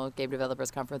original Game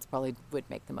Developers Conference, probably would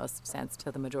make the most sense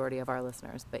to the majority of our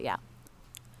listeners. But yeah.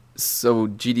 So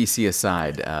GDC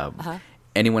aside.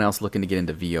 Anyone else looking to get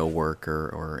into VO work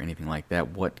or anything like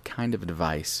that, what kind of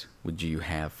advice would you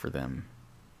have for them?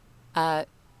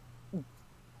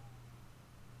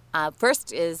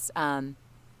 First is,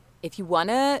 if you want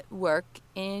to work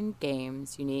in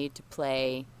games, you need to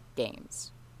play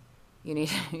games. You need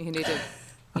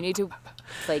to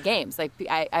play games. Like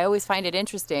I always find it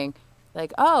interesting.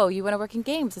 Like, oh, you want to work in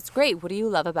games? It's great. What do you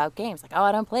love about games? Like, oh,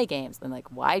 I don't play games. Then like,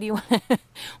 why do you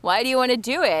want to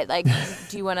do it? Like,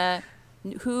 do you want to?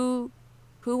 Who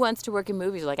wants to work in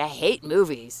movies? Like, I hate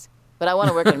movies, but I want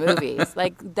to work in movies.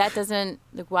 Like, that doesn't,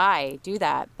 like, why do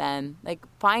that then? Like,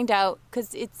 find out,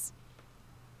 because it's,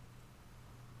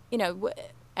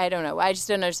 I don't know. I just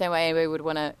don't understand why anybody would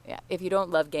want to, if you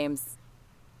don't love games,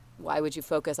 why would you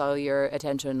focus all your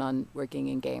attention on working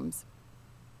in games?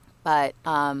 But,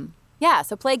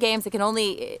 so play games. It can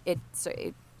only,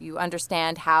 you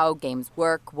understand how games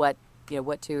work, what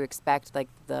to expect, like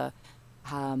the,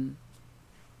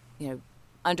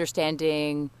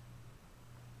 understanding,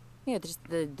 just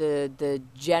the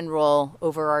general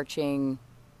overarching,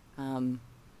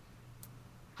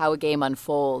 how a game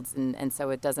unfolds, and so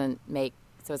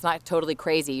it's not totally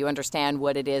crazy. You understand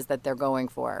what it is that they're going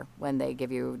for when they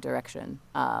give you direction,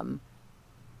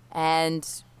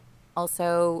 and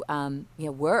also,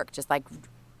 work, just like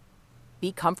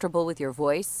be comfortable with your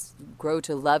voice, grow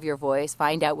to love your voice,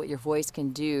 find out what your voice can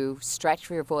do, stretch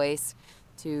for your voice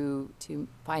to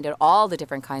find out all the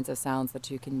different kinds of sounds that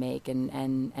you can make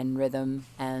and rhythm,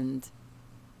 and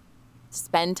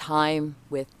spend time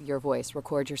with your voice,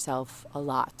 record yourself a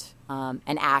lot,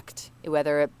 and act,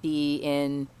 whether it be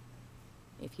in,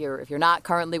 if you're not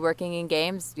currently working in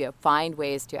games, find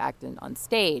ways to act on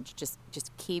stage. Just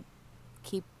keep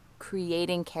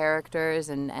creating characters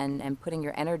and putting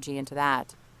your energy into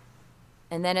that.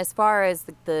 And then as far as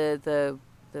the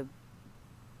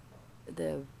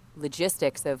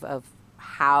logistics of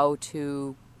how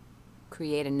to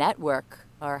create a network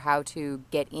or how to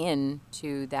get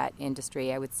into that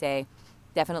industry, I would say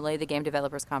definitely the Game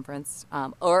Developers Conference,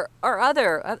 or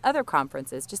other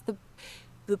conferences. Just the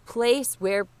place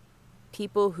where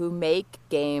people who make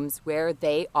games, where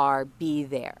they are, be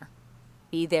there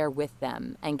with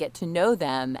them and get to know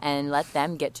them and let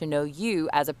them get to know you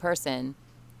as a person,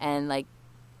 and like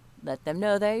let them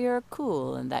know that you're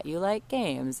cool and that you like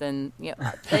games, and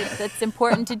that's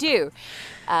important to do.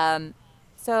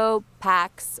 So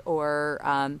PAX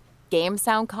or Game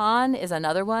Sound Con is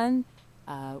another one,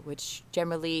 which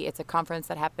generally it's a conference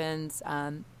that happens.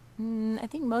 I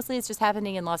think mostly it's just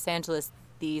happening in Los Angeles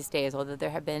these days, although there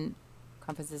have been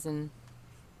conferences I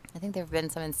think there have been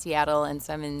some in Seattle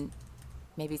and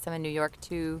maybe some in New York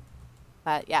too.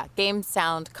 But yeah,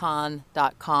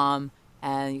 GameSoundCon.com,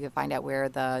 and you can find out where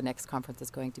the next conference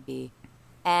is going to be.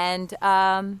 And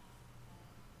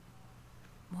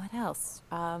what else?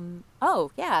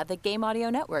 The Game Audio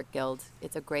Network Guild.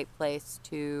 It's a great place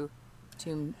to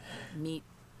meet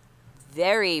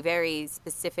very, very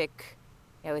specific.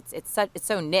 It's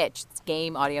so niche. It's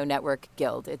Game Audio Network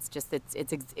Guild. It's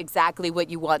exactly what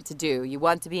you want to do. You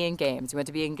want to be in games. You want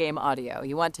to be in game audio.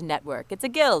 You want to network. It's a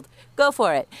guild. Go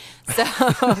for it. So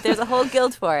there's a whole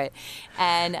guild for it,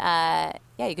 and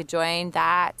you could join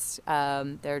that.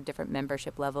 There are different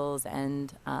membership levels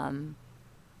and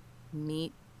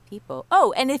meet people.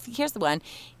 Oh, and here's the one: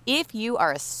 if you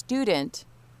are a student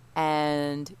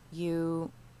and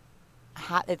you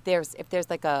if there's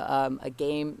like a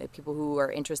game, people who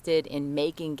are interested in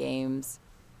making games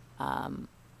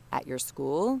at your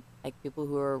school, like people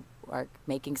who are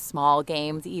making small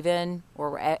games even,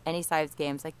 or any size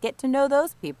games, like get to know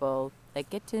those people, like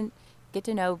get to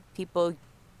know people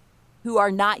who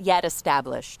are not yet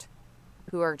established,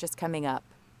 who are just coming up.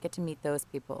 Get to meet those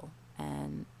people,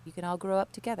 and you can all grow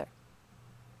up together.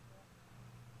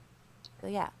 So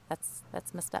yeah, that's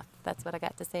my stuff. That's what I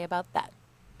got to say about that.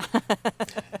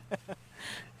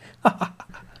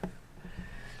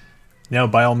 No,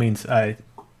 by all means. I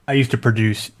used to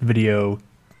produce video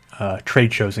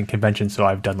trade shows and conventions, so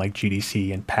I've done like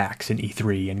GDC and PAX and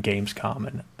E3 and Gamescom,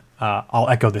 and I'll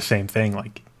echo the same thing.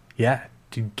 Like, yeah,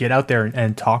 to get out there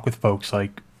and talk with folks.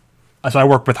 Like, so I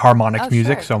work with Harmonix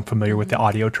Music, sure. so I'm familiar with the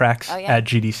audio tracks at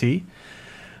GDC.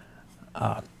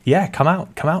 Come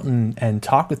out and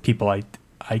talk with people. I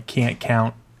can't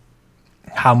count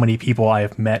how many people I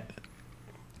have met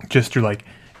just through like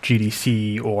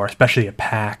GDC or especially at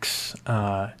PAX,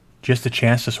 just a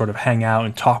chance to sort of hang out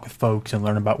and talk with folks and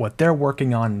learn about what they're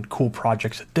working on and cool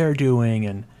projects that they're doing.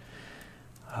 And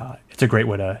it's a great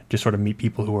way to just sort of meet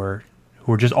people who are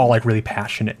just all like really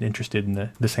passionate and interested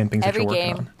in the same things that you're working on.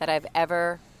 Every game that I've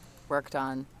ever worked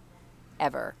on,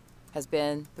 ever, has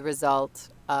been the result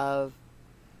of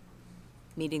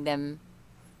meeting them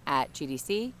at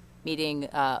GDC, meeting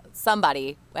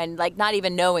somebody, and like not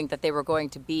even knowing that they were going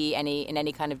to be in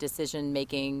any kind of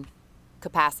decision-making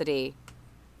capacity.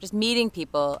 Just meeting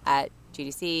people at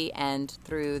GDC and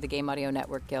through the Game Audio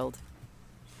Network Guild.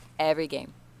 Every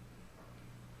game.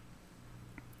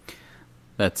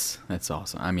 That's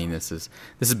awesome. I mean, this has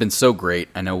been so great.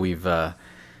 I know we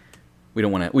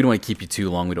don't want to keep you too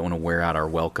long. We don't want to wear out our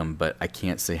welcome, but I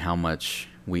can't say how much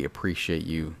we appreciate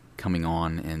you coming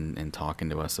on and talking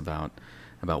to us about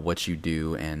what you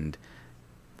do and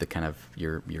the kind of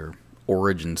your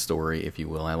origin story, if you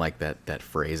will. I like that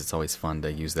phrase. It's always fun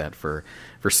to use that for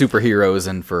superheroes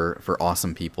and for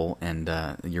awesome people. And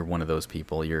you're one of those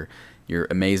people. You're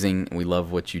amazing. We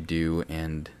love what you do.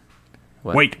 And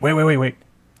what? Wait.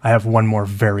 I have one more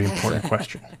very important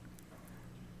question.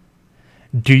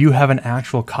 Do you have an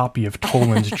actual copy of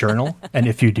Toland's journal? And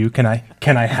if you do, can I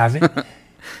have it?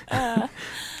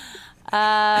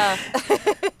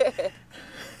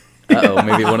 Uh-oh,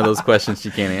 maybe one of those questions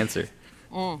you can't answer.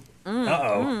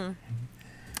 Uh-oh.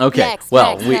 Okay, Next.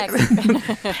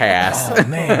 pass. Oh,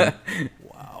 man.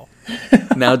 Wow.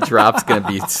 Now Drop's going to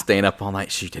be staying up all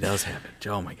night. She does have it.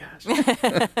 Oh, my gosh.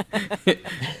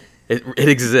 It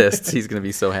exists. He's going to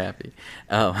be so happy.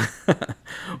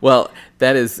 Well,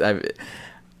 that is...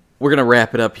 we're going to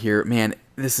wrap it up here. Man,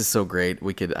 this is so great.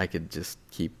 I could just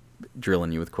keep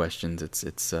drilling you with questions. This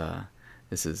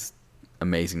is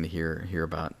amazing to hear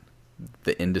about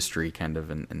the industry kind of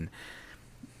and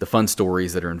the fun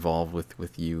stories that are involved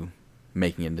with you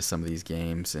making it into some of these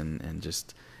games and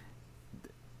just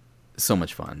so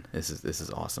much fun. This is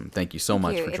awesome. Thank you so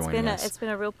much for joining us. It's been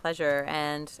a real pleasure,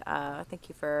 and thank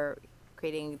you for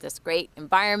creating this great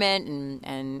environment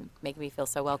and making me feel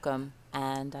so welcome.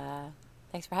 And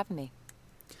thanks for having me.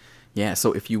 Yeah,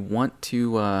 so if you want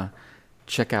to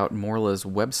check out Morla's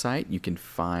website, you can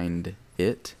find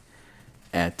it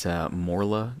at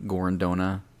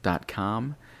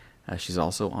morlagorondona.com. She's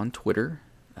also on Twitter.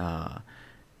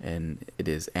 and it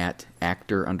is at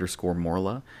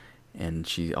actor_Morla, and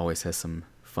she always has some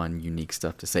fun, unique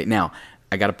stuff to say. Now,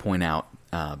 I got to point out,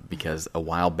 because a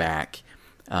while back,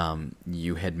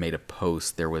 you had made a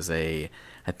post. There was I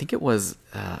think it was,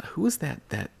 who was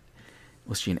that?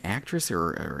 Was she an actress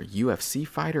or a UFC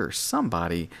fighter or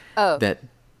somebody? Oh,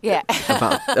 yeah.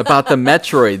 about the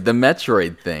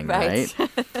Metroid thing, right?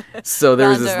 So there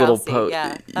was this little post.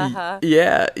 Yeah. Uh-huh.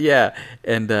 Yeah.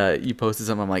 And you posted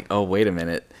something. I'm like, oh, wait a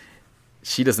minute.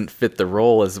 She doesn't fit the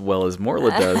role as well as Morla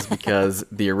does, because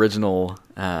the original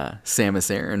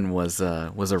Samus Aran was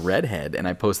a redhead, and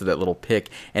I posted that little pic,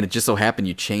 and it just so happened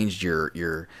you changed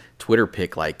your Twitter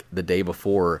pic like the day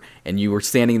before, and you were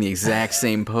standing in the exact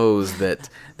same pose that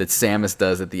Samus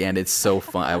does at the end. It's so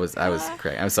fun. I was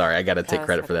crazy. I'm sorry. I got to take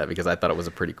credit for that, because I thought it was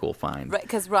a pretty cool find. Right,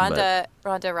 because Ronda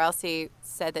Rousey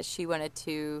said that she wanted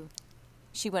to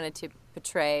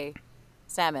portray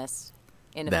Samus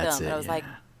in a film, and I was like,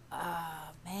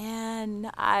 oh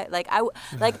man, I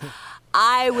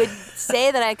would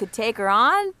say that I could take her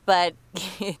on, but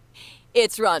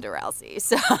it's Ronda Rousey,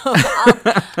 so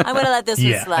I'm gonna let this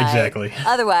one slide. Yeah, exactly.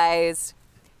 Otherwise,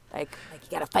 like you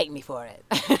gotta fight me for it.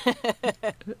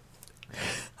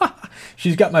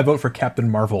 She's got my vote for Captain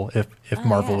Marvel if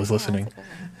Marvel is listening.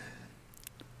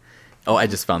 Oh, I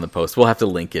just found the post. We'll have to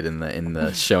link it in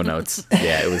the show notes.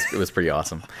 Yeah, it was pretty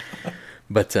awesome.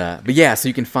 But yeah, so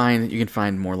you can find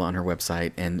Morla on her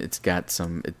website, and it's got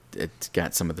some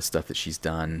of the stuff that she's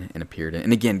done and appeared in.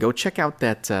 And again, go check out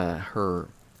that her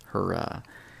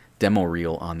demo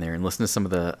reel on there and listen to some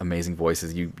of the amazing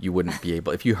voices. You wouldn't be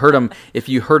able, if you heard them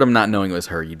not knowing it was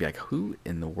her, you'd be like, who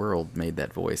in the world made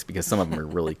that voice? Because some of them are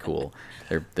really cool.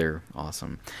 They're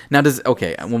awesome. Now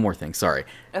one more thing. Sorry.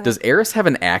 Okay. Does Aeris have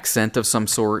an accent of some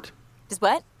sort? Does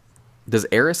what? Does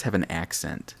Aeris have an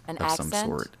accent some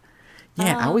sort?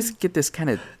 Yeah, I always get this kind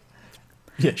of.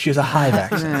 Yeah, she has a hive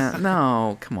accent.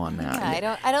 No, come on now.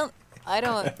 Yeah, I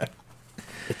don't.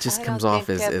 It just comes off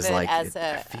as like. I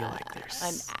feel like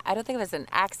there's. I don't think of it as an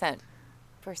accent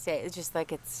per se. It's just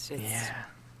like it's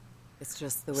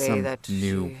just the way that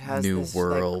she has new this,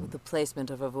 world. Like, the placement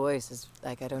of her voice is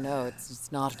like, I don't know. It's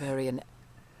not very.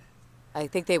 I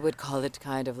think they would call it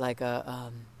kind of like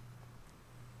a.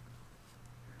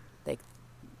 Like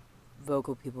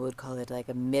vocal people would call it like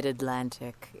a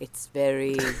mid-Atlantic. It's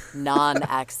very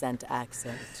non-accent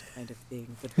kind of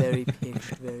thing, but very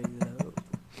pitched, very low.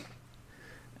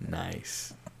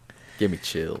 Nice. Give me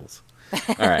chills.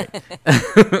 All right.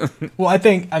 Well, I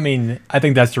think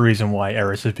that's the reason why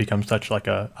Aeris has become such like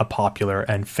a popular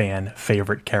and fan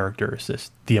favorite character. Is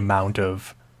just the amount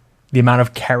of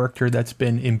character that's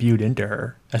been imbued into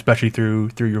her, especially through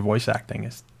your voice acting.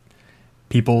 Is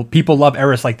people love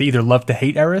Aeris, like they either love to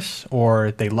hate Aeris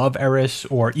or they love Aeris,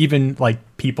 or even like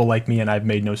people like me, and I've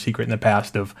made no secret in the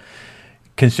past of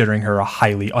considering her a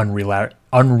highly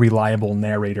unreliable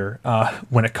narrator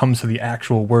when it comes to the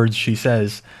actual words she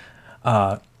says.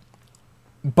 But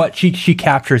she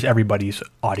captures everybody's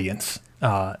audience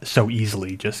so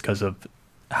easily just because of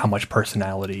how much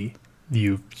personality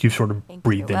you sort of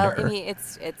breathed into her. Well, I mean,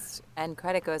 it's and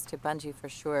credit goes to Bungie for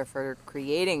sure for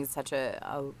creating such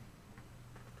a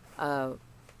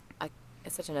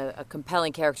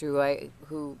compelling character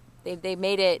who they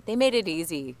made it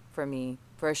easy for me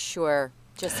for sure,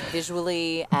 just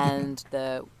visually, and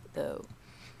the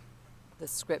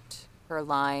script, her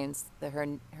lines,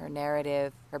 her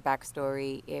narrative, her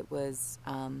backstory. It was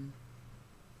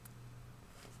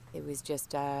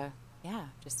just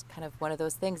just kind of one of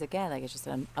those things again. Like it's just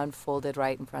unfolded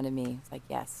right in front of me. It's like,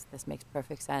 yes, this makes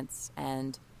perfect sense,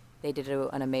 and they did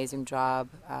an amazing job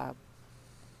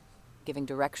giving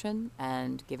direction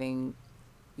and giving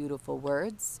beautiful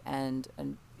words and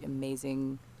an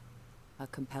amazing,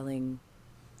 compelling,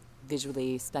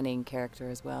 visually stunning character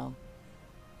as well.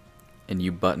 And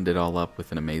you buttoned it all up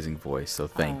with an amazing voice, so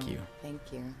thank you. Thank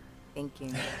you.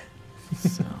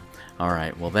 So, all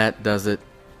right, well, that does it.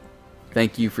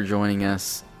 Thank you for joining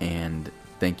us, and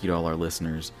thank you to all our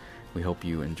listeners. We hope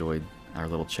you enjoyed our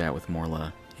little chat with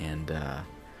Morla, and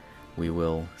we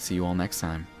will see you all next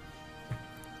time.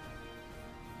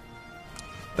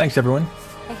 Thanks, everyone.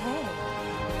 Hey.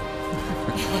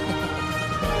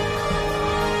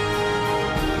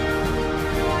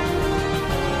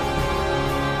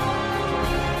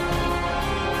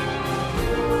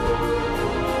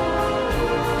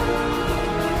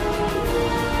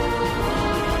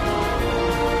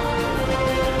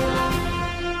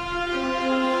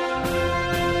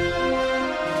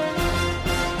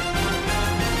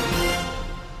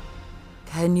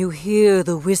 Can you hear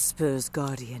the whispers,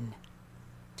 Guardian?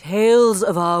 Tales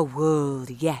of our world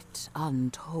yet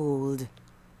untold.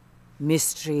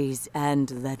 mysteries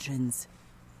and legends.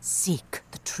 Seek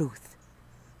the truth.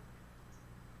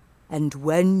 And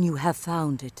when you have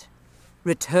found it,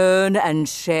 return and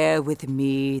share with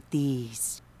me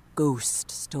these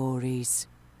ghost stories.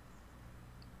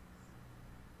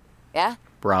 Yeah?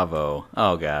 Bravo.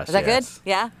 Oh, gosh. Was that yes. good?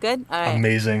 Yeah? Good? All right.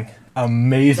 Amazing.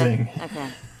 Okay.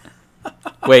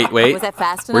 Wait. Was that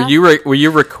fast enough? Were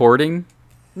you recording?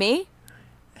 Me?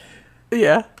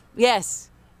 Yeah. Yes.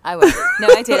 I was. No,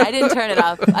 I did. I didn't turn it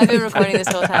off. I've been recording this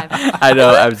whole time. I know.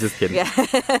 I was just kidding.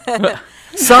 Yeah.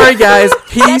 Sorry, guys.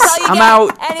 Peace. That's all you I'm get.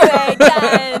 out. Anyway,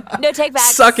 done. No take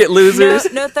back. Suck it,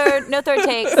 losers. No third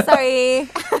take. Sorry.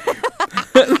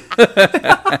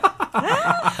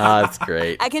 That's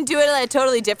great. I can do it in a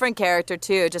totally different character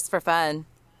too, just for fun.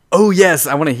 Oh, yes.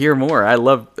 I want to hear more. I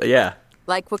love, yeah.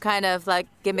 Like what kind of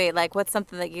give me what's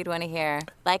something that you'd want to hear?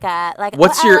 Like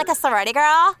What's your- like a sorority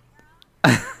girl?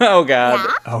 Oh, God.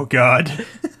 Yeah? Oh, God.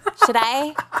 Should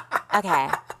I? Okay.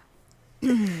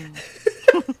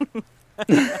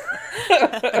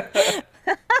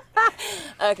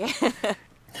 Okay.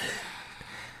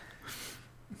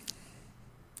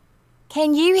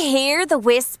 Can you hear the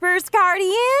whispers,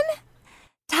 Guardian?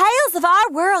 Tales of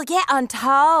our world yet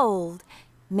untold.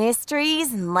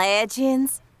 Mysteries and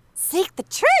legends. Seek the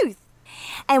truth.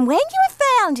 And when you have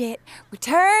found it,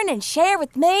 return and share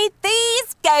with me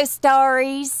these ghost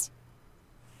stories.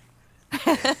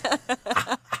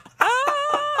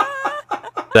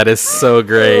 That is so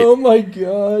great. Oh, my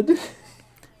God.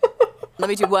 Let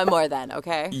me do one more then,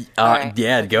 okay? All right.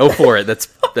 Yeah, go for it. That's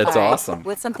All right. awesome.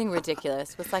 What's something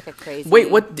ridiculous? What's like a crazy... Wait,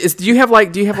 do you have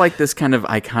like this kind of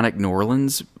iconic New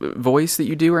Orleans voice that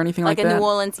you do or anything like Like that? a New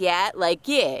Orleans, yeah? Like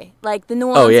the New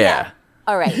Orleans, Oh, yeah.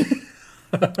 All right.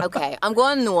 Okay, I'm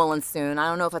going to New Orleans soon. I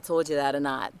don't know if I told you that or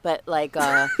not, but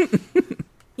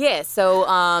yeah, so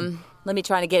let me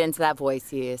try to get into that voice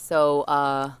here. So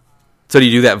So do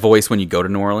you do that voice when you go to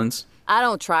New Orleans? I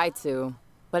don't try to,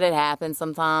 but it happens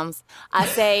sometimes. I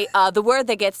say the word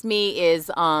that gets me is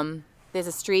there's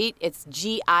a street. It's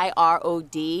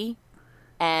Girod,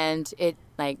 and it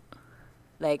like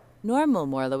normal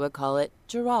Morla would call it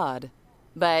Gerard,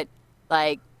 but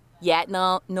yet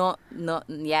Nolans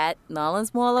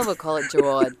Morla would call it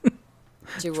Gerard.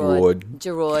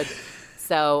 Gerard.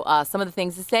 So some of the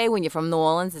things to say when you're from New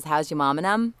Orleans is how's your mom and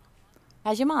them?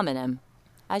 How's your mom and them?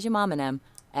 How's your mom and them?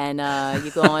 And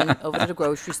you're going over to the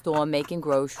grocery store, making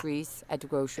groceries at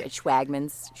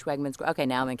Schwagman's. Okay,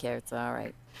 now I'm in character. All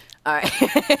right.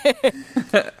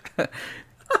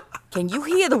 Can you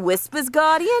hear the whispers,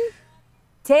 Guardian?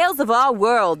 Tales of our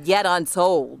world yet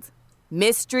untold.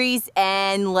 Mysteries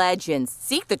and legends.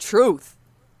 Seek the truth.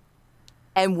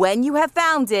 And when you have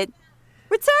found it,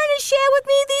 return and share with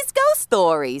me these ghost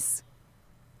stories.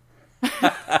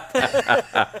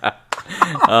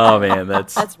 Oh, man,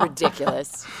 that's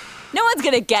ridiculous. No one's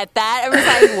going to get that. Everyone's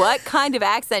like, what kind of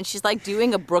accent? She's like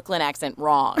doing a Brooklyn accent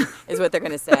wrong, is what they're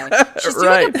going to say. She's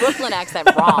doing a Brooklyn accent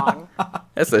wrong.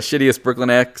 That's the shittiest Brooklyn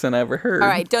accent I ever heard. All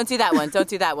right, don't do that one.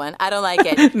 I don't like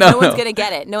it. No one's going to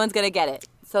get it.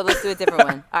 So let's do a different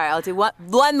one. All right, I'll do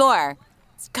one more.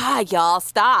 God, y'all,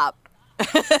 stop.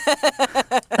 All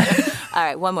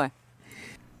right, one more.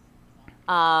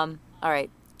 All right,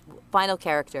 final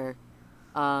character.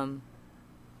 We'll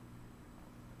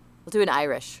do an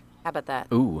Irish. How about that?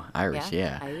 Ooh, Irish,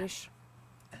 yeah. Irish.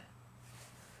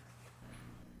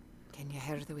 Can you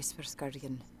hear the whispers,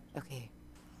 Guardian? Okay.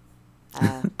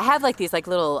 I have these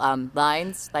little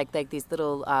lines, like these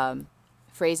little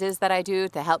phrases that I do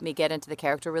to help me get into the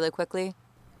character really quickly.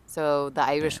 So the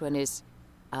Irish one is,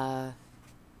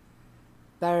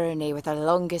 Bernie with the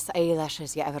longest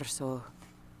eyelashes you ever saw.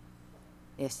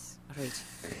 Yes, right.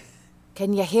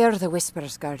 Can you hear the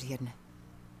whispers, Guardian?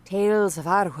 Tales of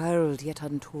our world yet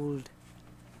untold.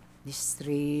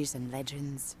 Mysteries and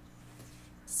legends.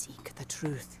 Seek the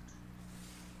truth.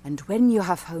 And when you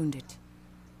have found it,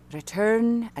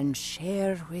 return and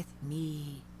share with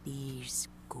me these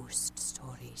ghost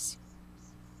stories.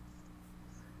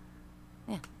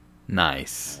 Yeah.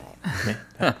 Nice. All right.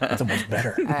 That's almost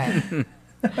better. All right.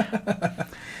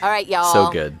 All right, y'all.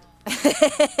 So good.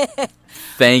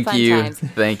 Thank Fun you. times.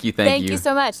 Thank you. Thank you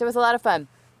so much. It was a lot of fun.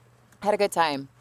 Had a good time.